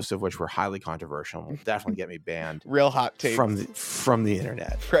subjects, most of which were highly controversial. Will definitely get me banned. Real hot takes from the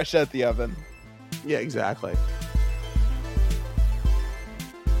internet, fresh out the oven. Yeah, exactly.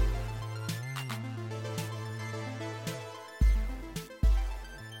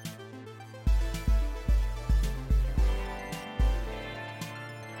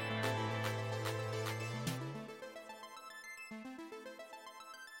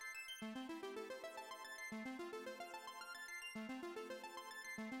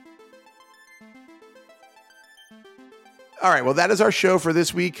 All right, well, that is our show for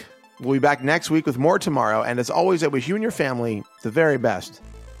this week. We'll be back next week with more tomorrow. And as always, I wish you and your family the very best,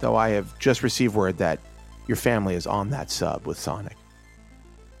 though I have just received word that your family is on that sub with Sonic.